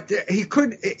 But he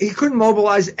couldn't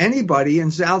mobilize anybody in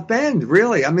South Bend,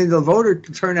 really. I mean, the voter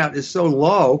turnout is so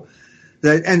low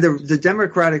that, and the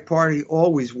Democratic Party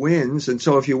always wins. And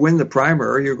so if you win the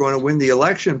primary, you're going to win the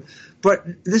election. But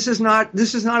this is not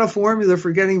a formula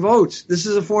for getting votes. This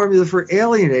is a formula for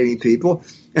alienating people.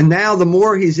 And now the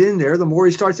more he's in there, the more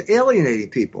he starts alienating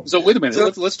people. So wait a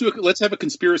minute. Let's have a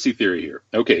conspiracy theory here.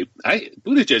 Okay.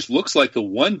 Buttigieg looks like the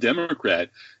one Democrat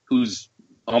who's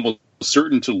almost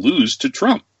certain to lose to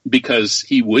Trump because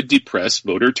he would depress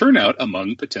voter turnout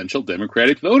among potential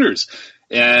Democratic voters.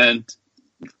 And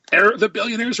the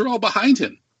billionaires are all behind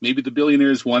him. Maybe the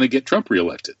billionaires want to get Trump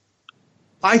reelected.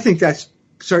 I think that's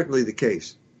certainly the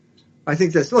case.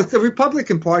 Look, the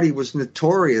Republican Party was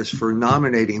notorious for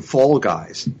nominating fall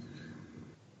guys.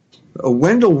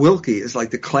 Wendell Willkie is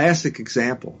like the classic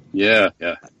example. Yeah.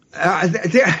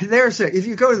 If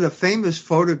you go to the famous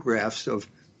photographs of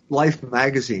Life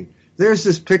magazine, there's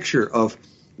this picture of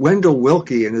Wendell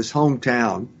Willkie in his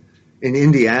hometown in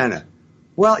Indiana.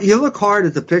 Well, you look hard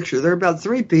at the picture. There are about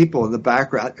 3 people in the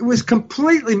background. It was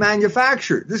completely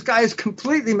manufactured. This guy is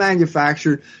completely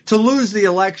manufactured to lose the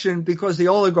election because the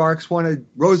oligarchs wanted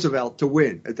Roosevelt to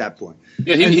win at that point.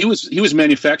 Yeah, he was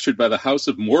manufactured by the House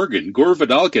of Morgan. Gore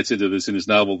Vidal gets into this in his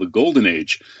novel, The Golden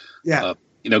Age. Yeah.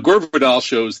 Gore Vidal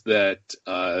shows that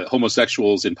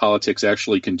homosexuals in politics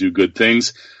actually can do good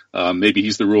things. Maybe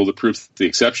he's the rule that proves the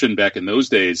exception. Back in those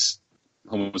days,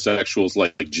 homosexuals,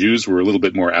 like Jews, were a little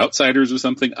bit more outsiders or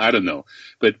something. I don't know.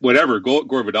 But whatever,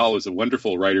 Gore Vidal is a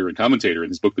wonderful writer and commentator. In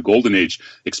his book, The Golden Age,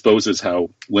 exposes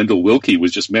how Wendell Willkie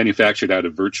was just manufactured out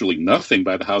of virtually nothing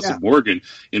by the House of Morgan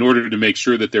in order to make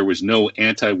sure that there was no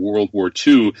anti-World War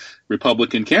II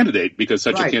Republican candidate, because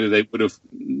such a candidate would have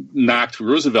knocked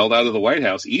Roosevelt out of the White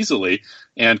House easily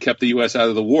and kept the U.S. out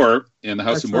of the war. And the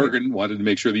House of Morgan wanted to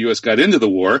make sure the U.S. got into the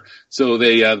war, so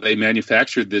they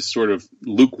manufactured this sort of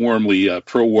lukewarmly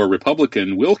pro-war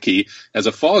Republican Willkie as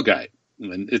a fall guy.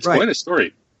 And it's quite a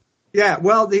story. Yeah,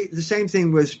 well, the same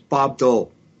thing was Bob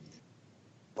Dole.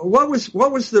 What was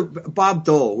the Bob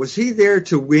Dole? Was he there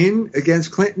to win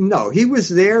against Clinton? No, he was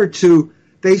there to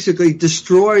basically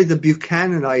destroy the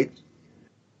Buchananite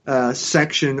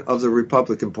section of the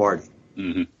Republican Party.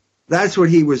 Mm-hmm. That's what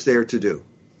he was there to do.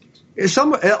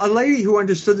 A lady who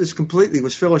understood this completely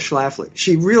was Phyllis Schlafly.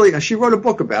 She wrote a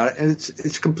book about it, and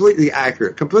it's completely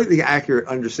accurate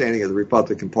understanding of the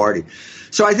Republican Party.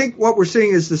 So I think what we're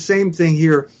seeing is the same thing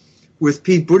here with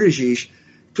Pete Buttigieg.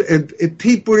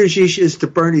 Pete Buttigieg is to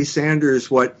Bernie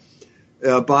Sanders what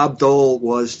Bob Dole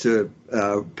was to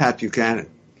Pat Buchanan.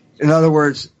 In other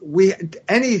words,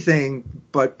 anything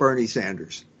but Bernie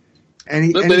Sanders.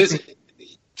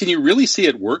 Can you really see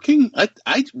it working?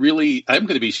 I'm going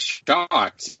to be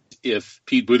shocked if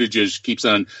Pete Buttigieg keeps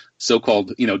on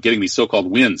getting these so-called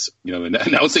wins, and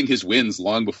announcing his wins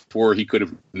long before he could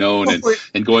have known,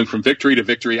 and going from victory to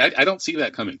victory. I don't see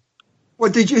that coming.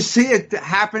 Well, did you see it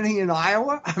happening in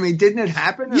Iowa? I mean, didn't it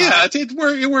happen? Yeah,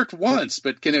 it worked once,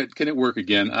 but can it work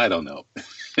again? I don't know.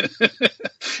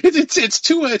 It's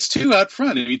too out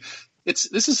front. I mean,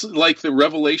 This is like the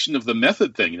revelation of the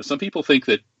method thing. You know, some people think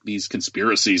that these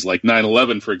conspiracies, like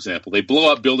 9/11, for example, they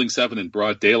blow up Building 7 in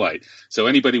broad daylight, so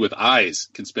anybody with eyes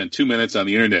can spend 2 minutes on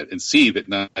the internet and see that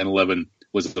 9/11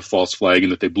 was a false flag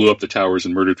and that they blew up the towers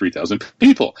and murdered 3,000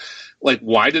 people. Like,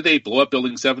 why did they blow up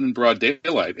Building 7 in broad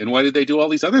daylight? And why did they do all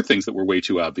these other things that were way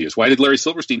too obvious? Why did Larry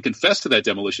Silverstein confess to that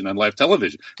demolition on live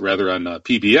television, rather on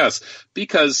PBS?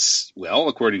 Because, well,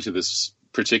 according to this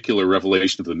particular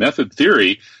revelation of the method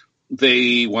theory,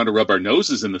 they want to rub our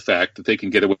noses in the fact that they can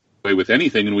get away with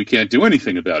anything and we can't do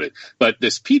anything about it. But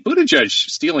this Pete Buttigieg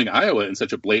stealing Iowa in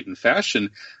such a blatant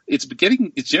fashion, it's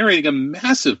generating a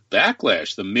massive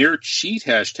backlash. The mayor cheat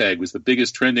hashtag was the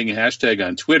biggest trending hashtag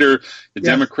on Twitter. The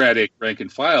Democratic rank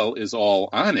and file is all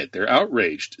on it. They're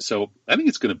outraged. So I think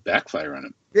it's going to backfire on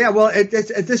him. Yeah, well, at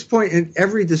this point in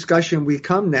every discussion, we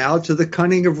come now to the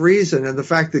cunning of reason and the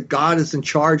fact that God is in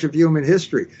charge of human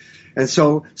history. And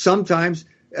so sometimes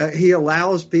he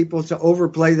allows people to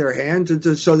overplay their hand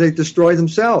so they destroy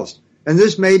themselves. And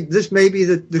this may be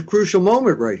the crucial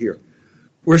moment right here,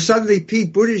 where suddenly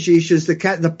Pete Buttigieg is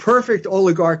the perfect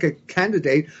oligarchic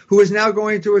candidate who is now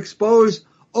going to expose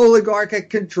oligarchic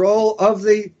control of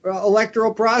the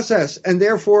electoral process and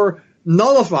therefore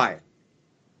nullify it.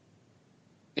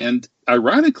 And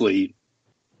ironically,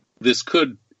 this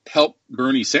could help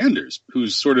Bernie Sanders,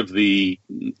 who's sort of the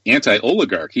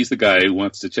anti-oligarch. He's the guy who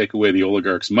wants to take away the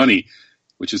oligarch's money,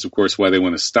 which is, of course, why they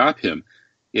want to stop him.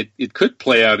 It could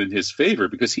play out in his favor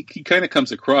because he kind of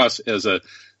comes across as a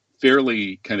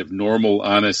fairly kind of normal,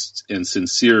 honest, and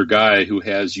sincere guy who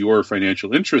has your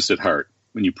financial interests at heart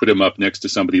when you put him up next to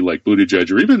somebody like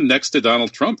Buttigieg or even next to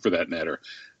Donald Trump, for that matter.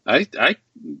 I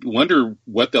wonder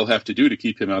what they'll have to do to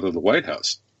keep him out of the White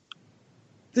House.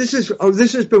 This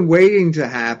has been waiting to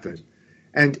happen,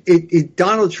 and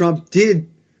Donald Trump did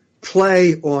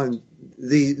play on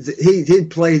he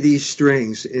did play these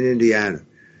strings in Indiana.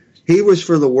 He was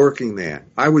for the working man.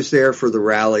 I was there for the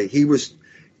rally. He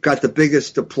got the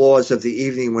biggest applause of the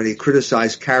evening when he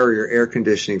criticized Carrier Air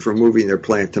Conditioning for moving their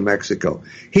plant to Mexico.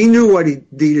 He knew what he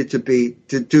needed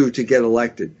to do to get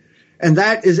elected, and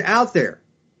that is out there.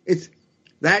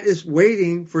 That is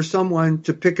waiting for someone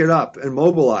to pick it up and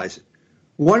mobilize it.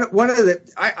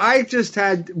 I just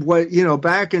had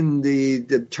back in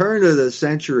the turn of the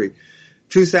century,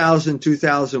 2000,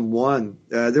 2001,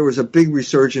 there was a big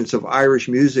resurgence of Irish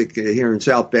music here in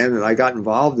South Bend, and I got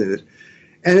involved in it.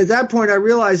 And at that point, I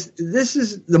realized this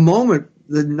is the moment,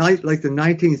 the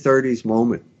 1930s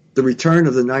moment, the return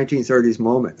of the 1930s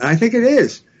moment. And I think it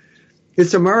is.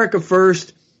 It's America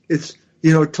first. It's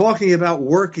talking about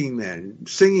working men,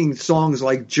 singing songs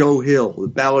like Joe Hill, the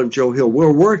Ballad of Joe Hill,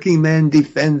 where working men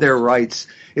defend their rights.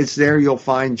 It's there you'll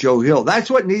find Joe Hill.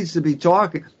 That's what needs to be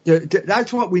talking.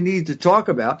 That's what we need to talk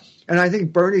about. And I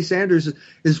think Bernie Sanders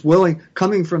is willing,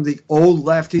 coming from the old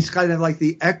left. He's kind of like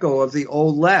the echo of the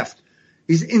old left.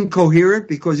 He's incoherent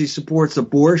because he supports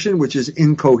abortion, which is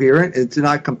incoherent. It's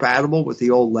not compatible with the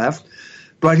old left.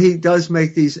 But he does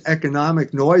make these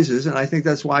economic noises, and I think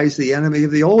that's why he's the enemy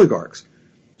of the oligarchs.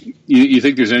 You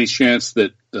think there's any chance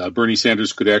that Bernie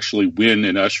Sanders could actually win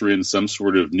and usher in some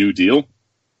sort of New Deal?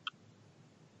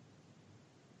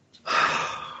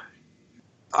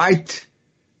 I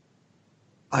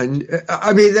mean,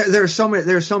 there's so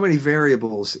many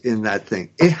variables in that thing.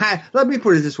 Let me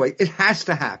put it this way: it has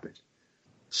to happen.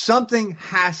 Something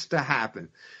has to happen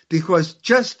because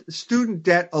just student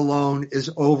debt alone is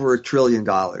over $1 trillion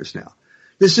now.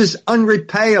 This is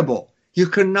unrepayable. You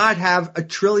cannot have $1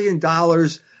 trillion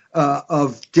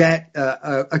of debt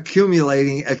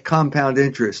accumulating at compound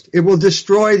interest. It will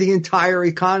destroy the entire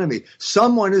economy.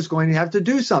 Someone is going to have to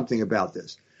do something about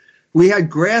this. We had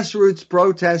grassroots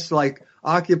protests like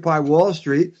Occupy Wall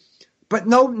Street, but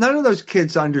none of those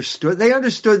kids understood. They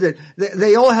understood that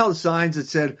they all held signs that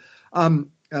said, I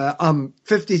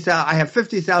have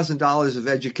 $50,000 of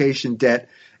education debt,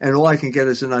 and all I can get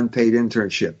is an unpaid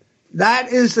internship.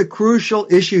 That is the crucial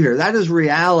issue here. That is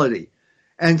reality.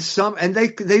 And they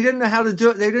didn't know how to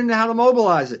do it. They didn't know how to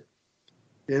mobilize it.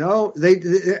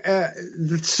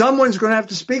 Someone's going to have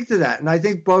to speak to that. And I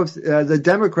think both the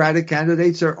Democratic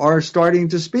candidates are starting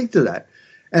to speak to that.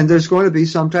 And there's going to be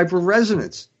some type of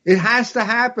resonance. It has to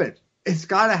happen. It's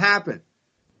got to happen.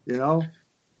 Well,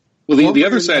 the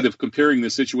other side of comparing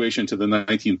the situation to the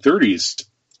 1930s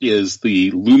is the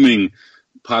looming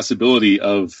possibility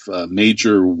of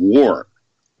major war.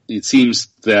 It seems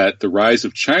that the rise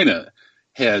of China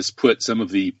has put some of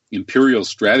the imperial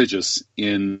strategists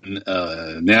in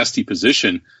a nasty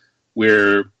position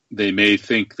where they may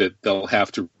think that they'll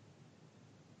have to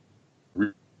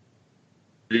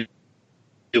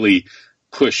really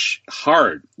push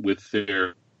hard with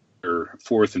their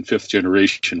fourth and fifth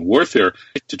generation warfare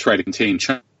to try to contain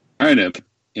China and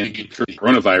the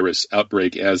coronavirus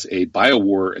outbreak as a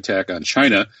biowar attack on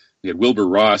China. We had Wilbur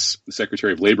Ross, the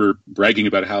Secretary of Labor, bragging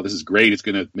about how this is great. It's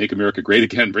going to make America great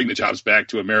again, bring the jobs back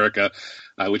to America,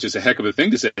 which is a heck of a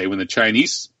thing to say when the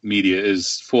Chinese media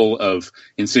is full of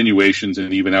insinuations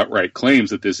and even outright claims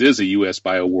that this is a U.S.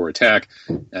 biowar attack.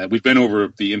 We've been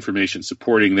over the information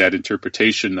supporting that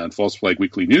interpretation on False Flag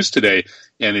Weekly News today,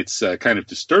 and it's kind of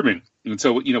disturbing. And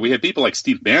so, we had people like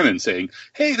Steve Bannon saying,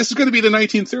 hey, this is going to be the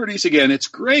 1930s again. It's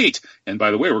great. And by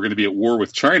the way, we're going to be at war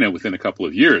with China within a couple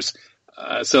of years.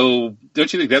 So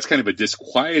don't you think that's kind of a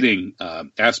disquieting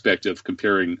aspect of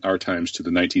comparing our times to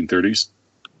the 1930s?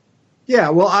 Yeah,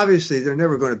 well, obviously they're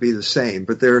never going to be the same,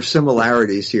 but there are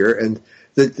similarities here. And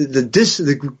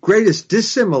the greatest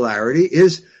dissimilarity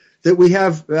is that we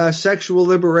have sexual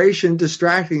liberation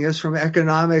distracting us from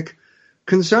economic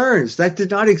concerns. That did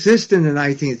not exist in the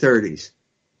 1930s.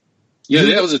 Yeah,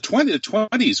 that was the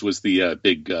 20s was the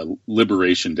big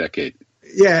liberation decade.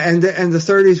 Yeah, and the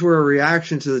 30s were a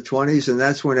reaction to the 20s, and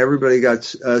that's when everybody got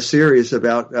serious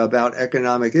about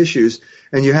economic issues.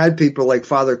 And you had people like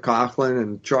Father Coughlin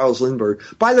and Charles Lindbergh.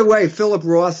 By the way, Philip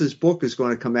Roth's book is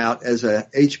going to come out as a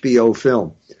HBO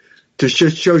film. Just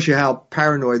shows you how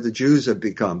paranoid the Jews have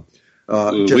become.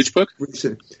 Which book?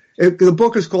 The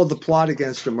book is called The Plot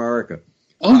Against America.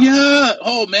 Oh, yeah.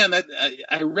 Oh, man,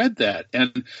 I read that.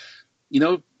 And,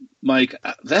 Mike,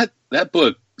 that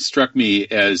book struck me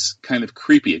as kind of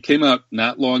creepy. It came out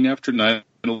not long after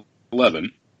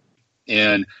 9/11,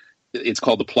 and it's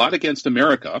called The Plot Against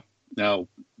America. Now,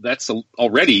 that's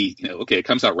already, it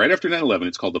comes out right after 9/11.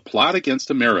 It's called The Plot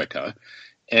Against America,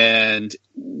 and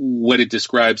what it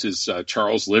describes is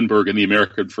Charles Lindbergh and the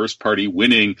American First Party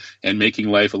winning and making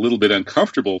life a little bit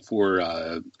uncomfortable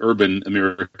for urban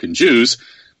American Jews.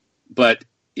 But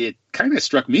it kind of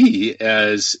struck me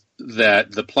as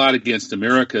that the plot against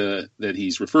America that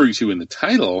he's referring to in the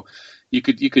title, you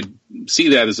could see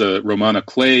that as a Romana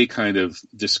Clay kind of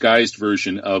disguised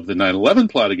version of the 9/11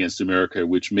 plot against America,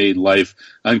 which made life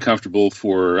uncomfortable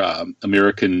for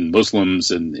American Muslims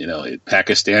and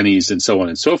Pakistanis and so on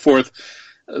and so forth.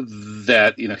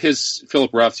 That his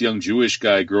Philip Roth's young Jewish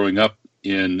guy growing up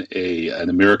in an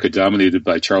America dominated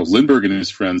by Charles Lindbergh and his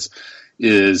friends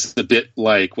is a bit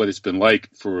like what it's been like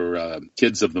for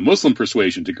kids of the Muslim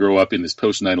persuasion to grow up in this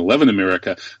post-9/11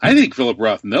 America. I think Philip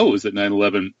Roth knows that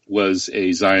 9/11 was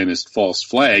a Zionist false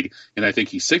flag, and I think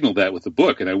he signaled that with the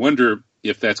book, and I wonder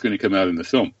if that's going to come out in the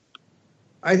film.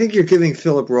 I think you're giving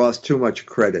Philip Roth too much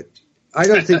credit. I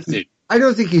don't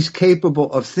think he's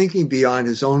capable of thinking beyond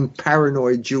his own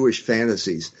paranoid Jewish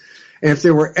fantasies. And if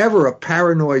there were ever a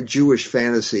paranoid Jewish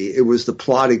fantasy, it was the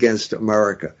plot against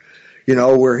America,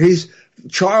 where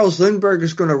Charles Lindbergh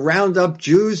is going to round up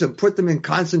Jews and put them in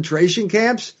concentration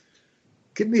camps?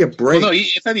 Give me a break. Well, no,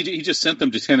 I thought he just sent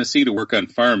them to Tennessee to work on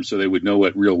farms so they would know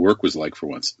what real work was like for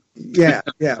once. Yeah.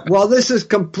 Well, this is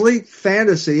complete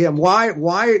fantasy. And why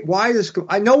is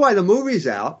I know why the movie's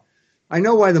out.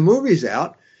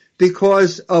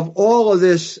 Because of all of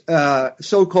this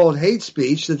so-called hate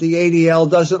speech that the ADL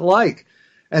doesn't like.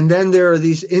 And then there are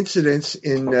these incidents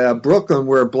in Brooklyn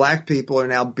where black people are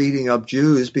now beating up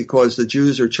Jews because the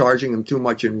Jews are charging them too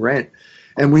much in rent.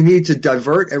 And we need to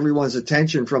divert everyone's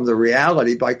attention from the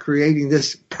reality by creating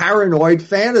this paranoid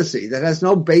fantasy that has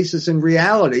no basis in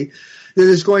reality that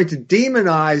is going to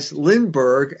demonize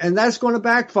Lindbergh, and that's going to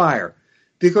backfire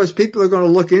because people are going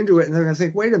to look into it and they're going to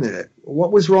think, wait a minute,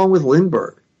 what was wrong with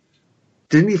Lindbergh?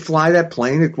 Didn't he fly that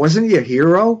plane? Wasn't he a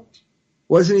hero?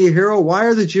 Why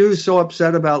are the Jews so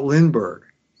upset about Lindbergh?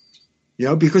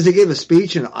 Because he gave a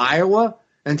speech in Iowa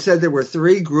and said there were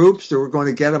three groups that were going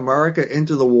to get America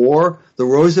into the war: the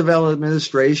Roosevelt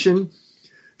administration,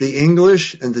 the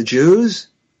English, and the Jews.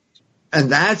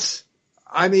 And I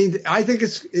think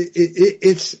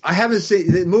it's. I haven't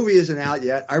seen the movie. Isn't out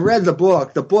yet. I read the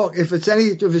book. The book, if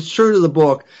it's true to the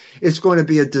book, it's going to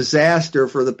be a disaster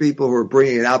for the people who are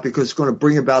bringing it out because it's going to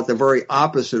bring about the very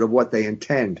opposite of what they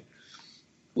intend.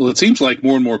 Well, it seems like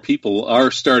more and more people are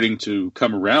starting to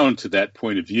come around to that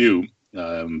point of view,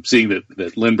 seeing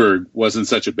that Lindbergh wasn't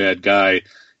such a bad guy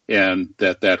and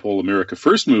that whole America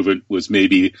First movement was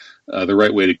maybe the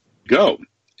right way to go.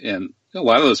 And a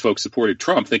lot of those folks supported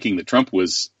Trump, thinking that Trump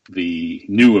was the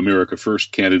new America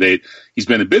First candidate. He's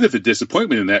been a bit of a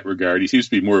disappointment in that regard. He seems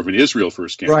to be more of an Israel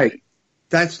First candidate. Right.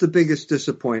 That's the biggest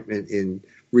disappointment in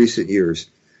recent years.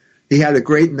 He had a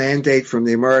great mandate from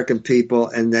the American people,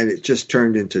 and then it just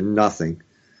turned into nothing,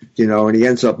 and he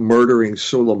ends up murdering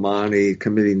Soleimani,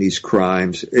 committing these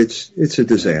crimes. It's a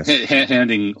disaster.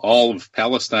 Handing all of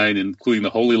Palestine, including the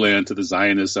Holy Land, to the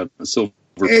Zionists on a silver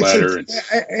silver platter.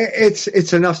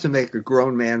 It's enough to make a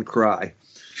grown man cry.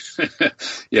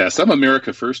 Yeah, some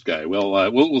America First guy.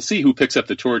 Well, we'll see who picks up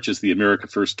the torch as the America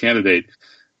First candidate.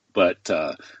 But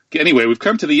anyway, we've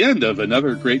come to the end of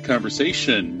another great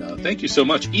conversation. Thank you so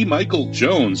much. E. Michael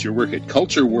Jones, your work at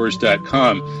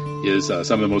culturewars.com is some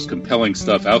of the most compelling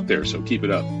stuff out there, so keep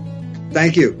it up.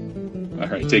 Thank you. All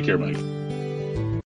right, take care, Mike.